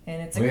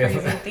 And it's a crazy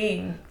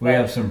thing. We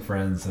have some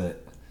friends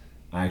that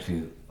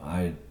actually,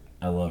 I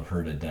love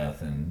her to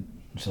death, and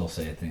she'll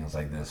say things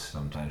like this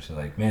sometimes. She's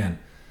like, man,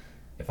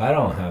 if I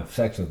don't have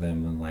sex with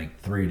him in like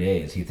 3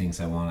 days, he thinks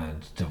I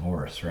want a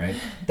divorce, right?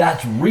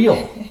 That's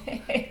real.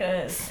 It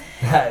is.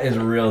 That is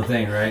a real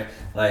thing, right?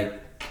 Like,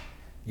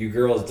 you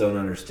girls don't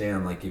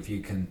understand, like, if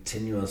you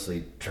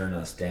continuously turn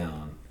us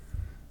down,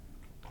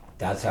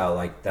 that's how,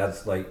 like,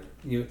 that's like,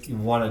 you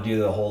want to do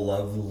the whole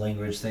love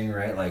language thing,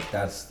 right? Like,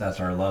 that's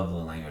our love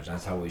language.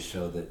 That's how we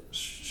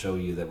show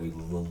you that we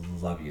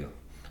love you.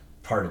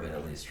 Part of it,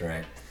 at least,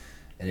 right?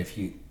 And if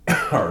you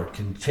are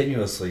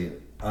continuously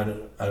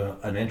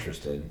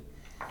uninterested,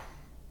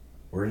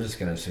 we're just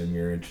going to assume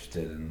you're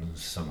interested in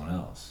someone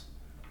else.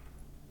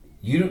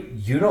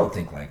 You don't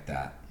think like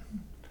that,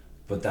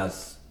 but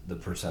that's the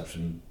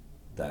perception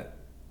that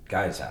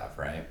guys have,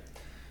 right?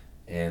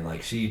 And,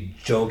 like, she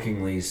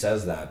jokingly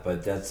says that,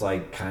 but that's,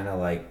 like, kind of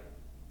like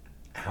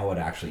how it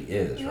actually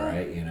is,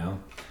 right?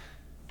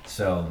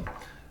 So,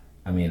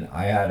 I mean,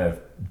 I had a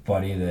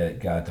buddy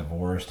that got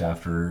divorced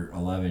after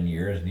 11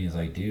 years, and he's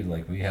like, dude,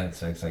 like, we had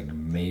sex like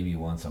maybe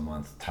once a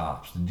month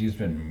tops. The dude's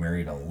been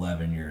married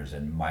 11 years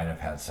and might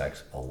have had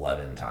sex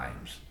 11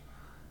 times.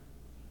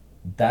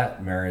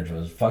 That marriage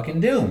was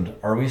fucking doomed.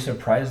 Are we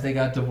surprised they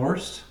got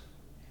divorced?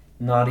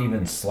 Not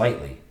even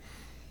slightly.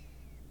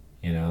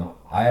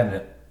 I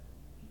had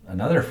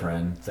another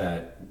friend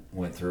that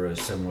went through a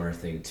similar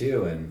thing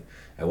too, and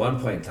at one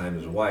point in time,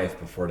 his wife,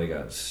 before they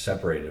got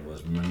separated,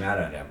 was mad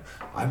at him.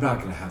 I'm not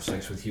going to have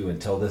sex with you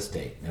until this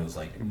date. And it was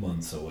like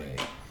months away.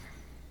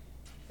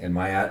 And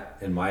my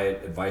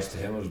advice to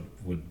him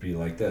would be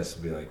like this: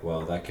 would be like,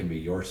 well, that can be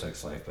your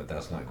sex life, but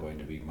that's not going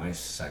to be my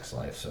sex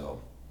life.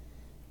 So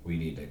we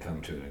need to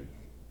come to an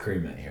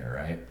agreement here,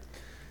 right?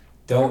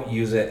 Don't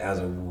use it as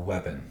a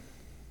weapon,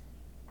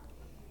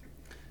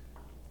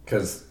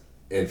 because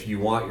if you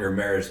want your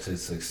marriage to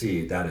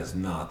succeed, that is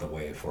not the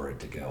way for it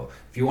to go.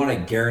 If you want to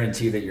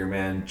guarantee that your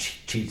man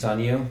cheats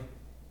on you,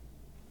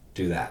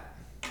 do that.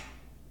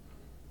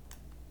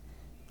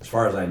 As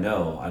far as I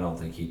know, I don't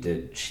think he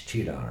did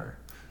cheat on her.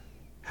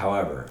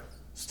 However,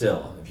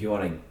 still, if you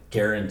want to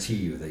guarantee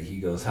you that he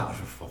goes out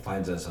and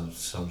finds us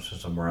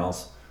somewhere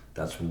else,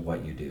 that's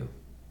what you do.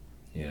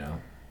 You know?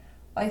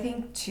 I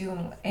think too,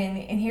 and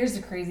here's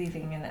the crazy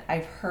thing, and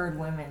I've heard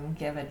women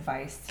give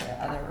advice to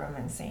other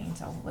women saying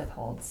to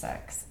withhold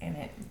sex, and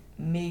it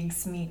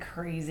makes me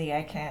crazy.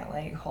 I can't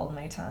like hold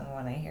my tongue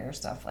when I hear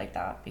stuff like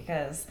that,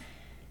 because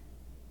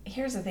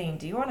here's the thing: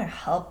 do you want to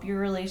help your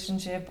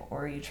relationship,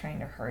 or are you trying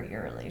to hurt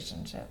your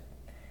relationship?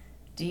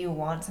 Do you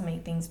want to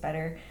make things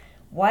better?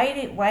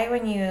 Why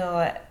when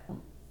you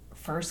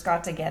first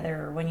got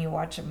together, or when you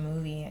watch a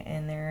movie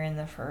and they're in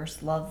the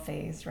first love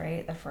phase,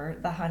 right?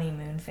 The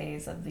honeymoon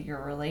phase of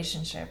your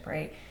relationship,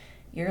 right?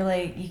 You're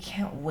like, you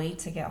can't wait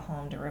to get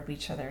home to rip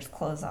each other's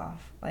clothes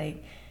off.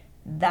 Like,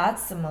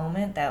 that's the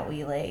moment that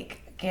we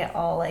like get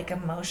all like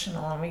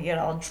emotional and we get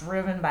all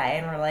driven by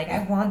it, and we're like,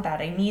 I want that,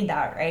 I need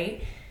that,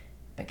 right?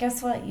 But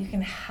guess what? You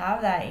can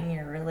have that in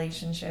your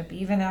relationship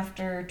even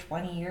after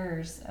 20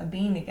 years of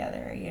being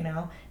together, you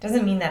know?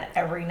 Doesn't mean that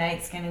every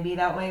night's going to be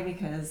that way,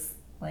 because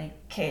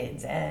like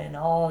kids and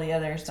all the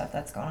other stuff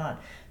that's going on.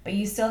 But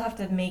you still have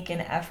to make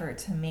an effort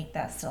to make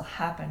that still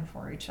happen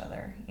for each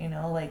other, you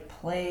know? Like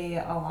play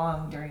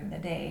along during the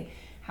day.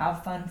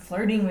 Have fun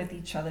flirting with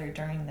each other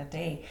during the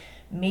day.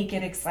 Make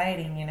it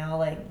exciting, you know?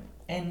 Like,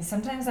 and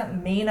sometimes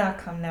that may not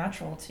come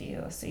natural to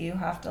you. So you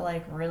have to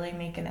like really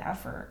make an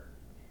effort.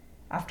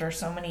 After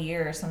so many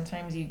years,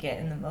 sometimes you get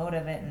in the mode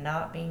of it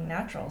not being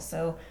natural.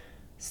 So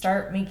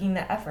start making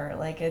the effort.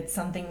 Like, it's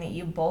something that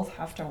you both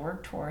have to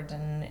work towards,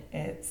 and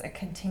it's a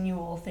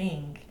continual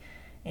thing.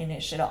 And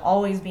it should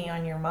always be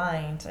on your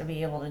mind to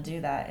be able to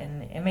do that.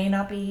 And it may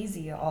not be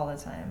easy all the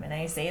time. And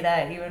I say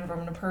that even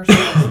from the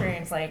personal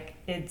experience. Like,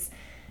 it's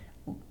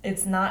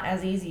not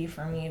as easy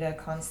for me to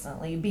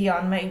constantly be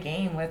on my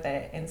game with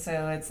it. And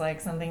so it's like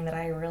something that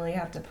I really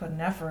have to put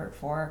an effort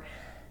for.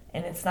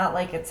 And it's not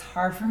like it's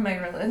hard for my,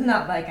 it's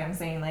not like I'm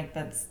saying like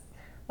that's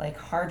like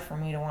hard for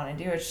me to want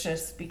to do. It's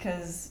just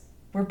because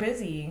we're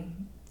busy,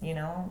 you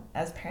know,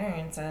 as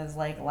parents, as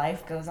like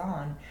life goes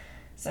on.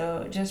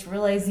 So just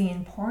realize the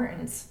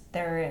importance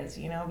there is,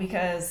 you know,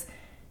 because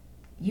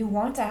you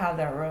want to have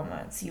that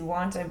romance. You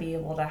want to be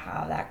able to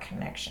have that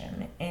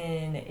connection.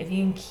 And if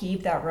you can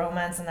keep that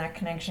romance and that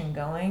connection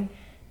going,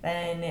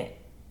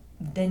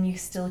 then you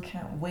still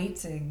can't wait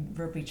to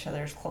rip each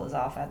other's clothes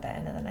off at the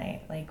end of the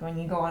night. Like when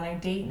you go on a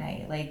date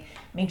night, like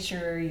make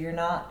sure you're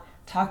not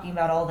talking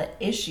about all the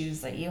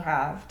issues that you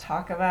have.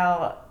 Talk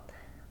about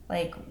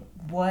like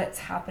what's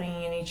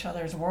happening in each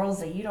other's worlds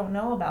that you don't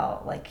know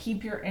about. Like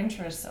keep your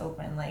interests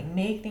open. Like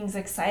make things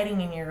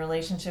exciting in your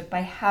relationship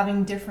by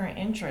having different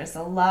interests.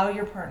 Allow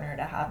your partner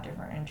to have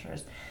different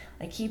interests.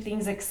 Like keep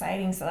things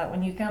exciting so that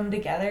when you come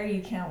together,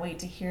 you can't wait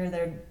to hear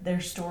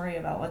their story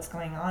about what's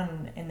going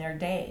on in their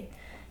day.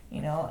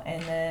 You know,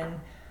 and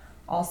then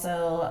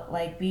also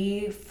like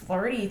be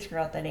flirty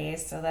throughout the day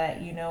so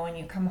that, you know, when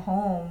you come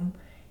home,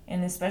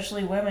 and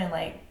especially women,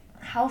 like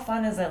how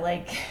fun is it?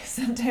 Like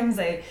sometimes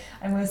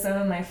I'm with some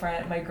of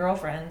my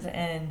girlfriends,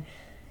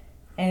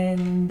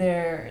 and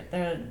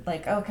they're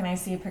like, oh, can I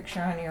see a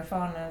picture on your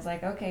phone? And I was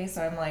like, okay.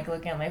 So I'm like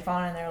looking at my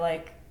phone, and they're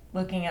like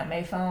looking at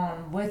my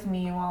phone with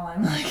me while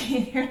I'm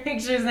looking at your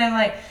pictures, and I'm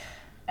like,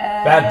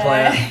 bad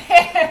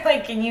plan.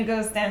 like, can you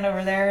go stand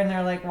over there? And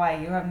they're like, why?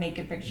 You have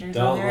naked pictures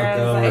Don't on there?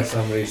 look over like,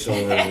 somebody's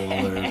shoulder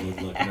while they're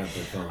looking at their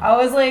phone. I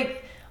was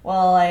like,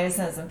 well, I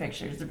sent some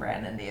pictures to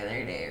Brandon the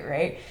other day,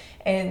 right?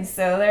 And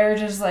so they're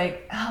just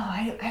like,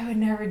 oh, I would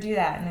never do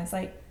that. And it's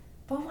like,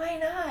 but why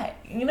not?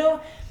 You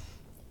know,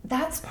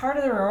 that's part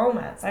of the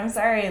romance. I'm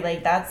sorry,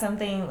 like that's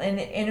something, and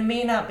it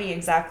may not be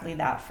exactly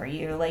that for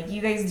you. Like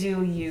you guys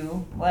do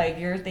you, like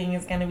your thing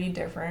is gonna be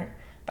different.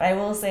 But I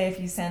will say, if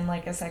you send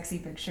like a sexy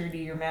picture to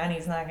your man,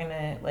 he's not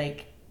gonna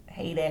like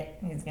hate it.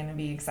 He's gonna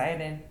be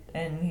excited,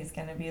 and he's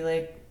gonna be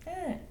like,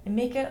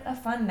 make it a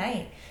fun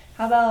night.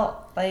 How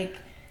about like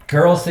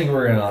girls think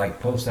we're gonna like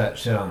post that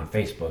shit on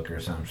Facebook or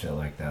some shit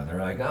like that. They're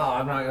like, oh,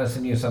 I'm not gonna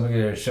send you something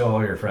to show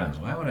all your friends.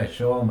 Why would I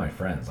show all my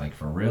friends? Like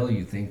for real,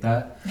 you think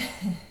that?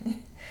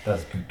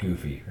 That's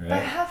goofy, right?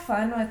 But have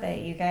fun with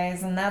it, you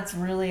guys. And that's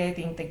really, I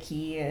think, the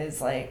key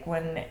is like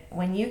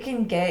when you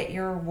can get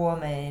your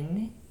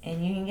woman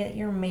and you can get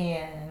your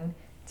man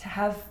to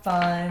have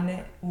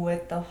fun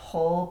with the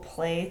whole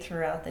play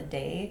throughout the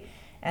day,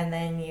 and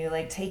then you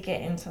like take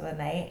it into the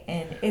night,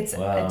 and it's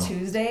a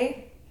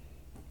Tuesday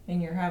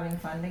and you're having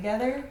fun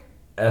together.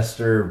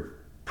 Esther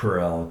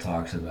Perel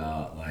talks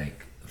about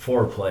like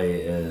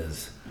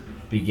foreplay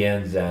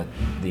begins at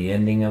the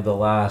ending of the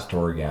last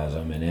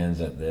orgasm and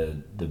ends at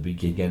the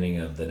beginning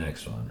of the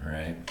next one,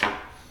 right?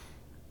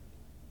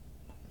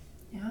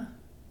 Yeah.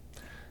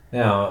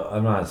 Now,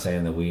 I'm not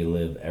saying that we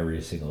live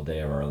every single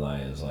day of our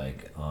lives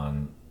like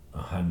on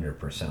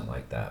 100%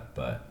 like that,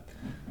 but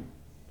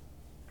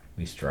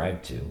we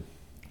strive to.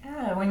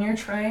 Yeah, when you're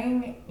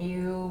trying,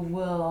 you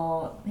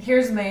will.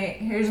 Here's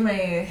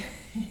my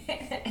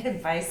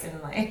advice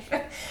in life.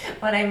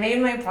 When I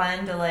made my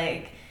plan to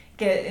like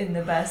get in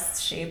the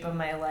best shape of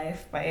my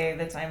life by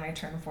the time I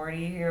turned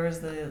 40, here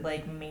was the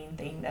like main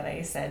thing that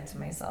I said to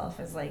myself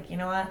is like, you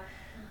know what?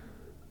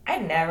 I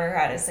never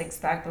had a six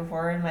pack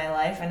before in my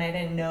life, and I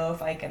didn't know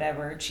if I could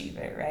ever achieve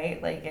it,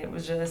 right? Like, it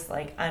was just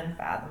like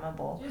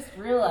unfathomable. Just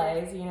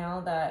realize, you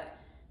know,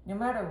 that no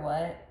matter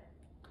what,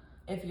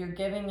 if you're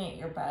giving it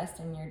your best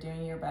and you're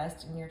doing your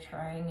best and you're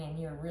trying and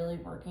you're really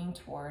working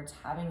towards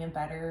having a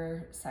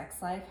better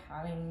sex life,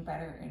 having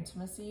better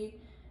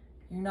intimacy,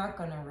 you're not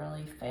going to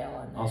really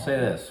fail in that. I'll say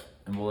this,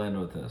 and we'll end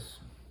with this.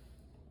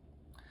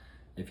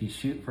 If you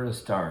shoot for the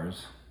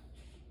stars,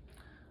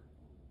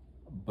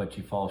 but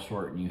you fall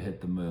short and you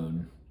hit the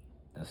moon,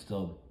 that's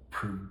still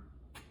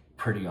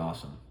pretty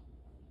awesome.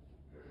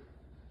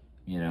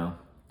 You know?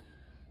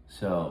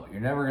 So you're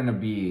never going to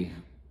be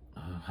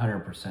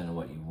 100% of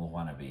what you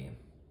want to be.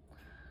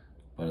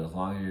 But as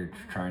long as you're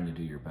trying to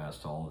do your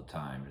best all the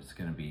time, it's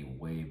going to be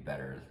way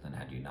better than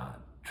had you not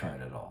tried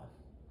at all.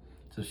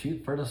 So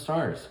shoot for the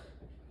stars.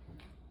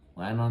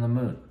 Land on the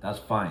moon. That's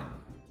fine.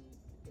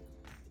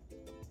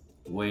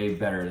 Way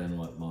better than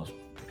what most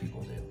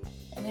people do.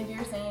 And if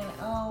you're saying,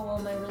 oh, well,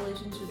 my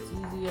relationship's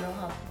easy, I don't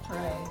have to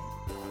try.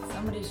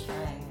 Somebody's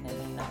trying and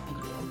it may not be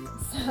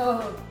you.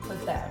 So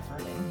put that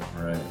effort in.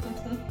 Right.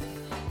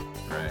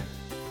 Right.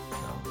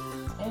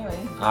 So.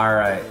 Anyway. All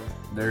right.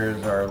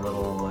 There's our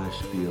little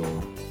spiel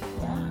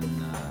on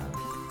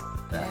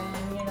that.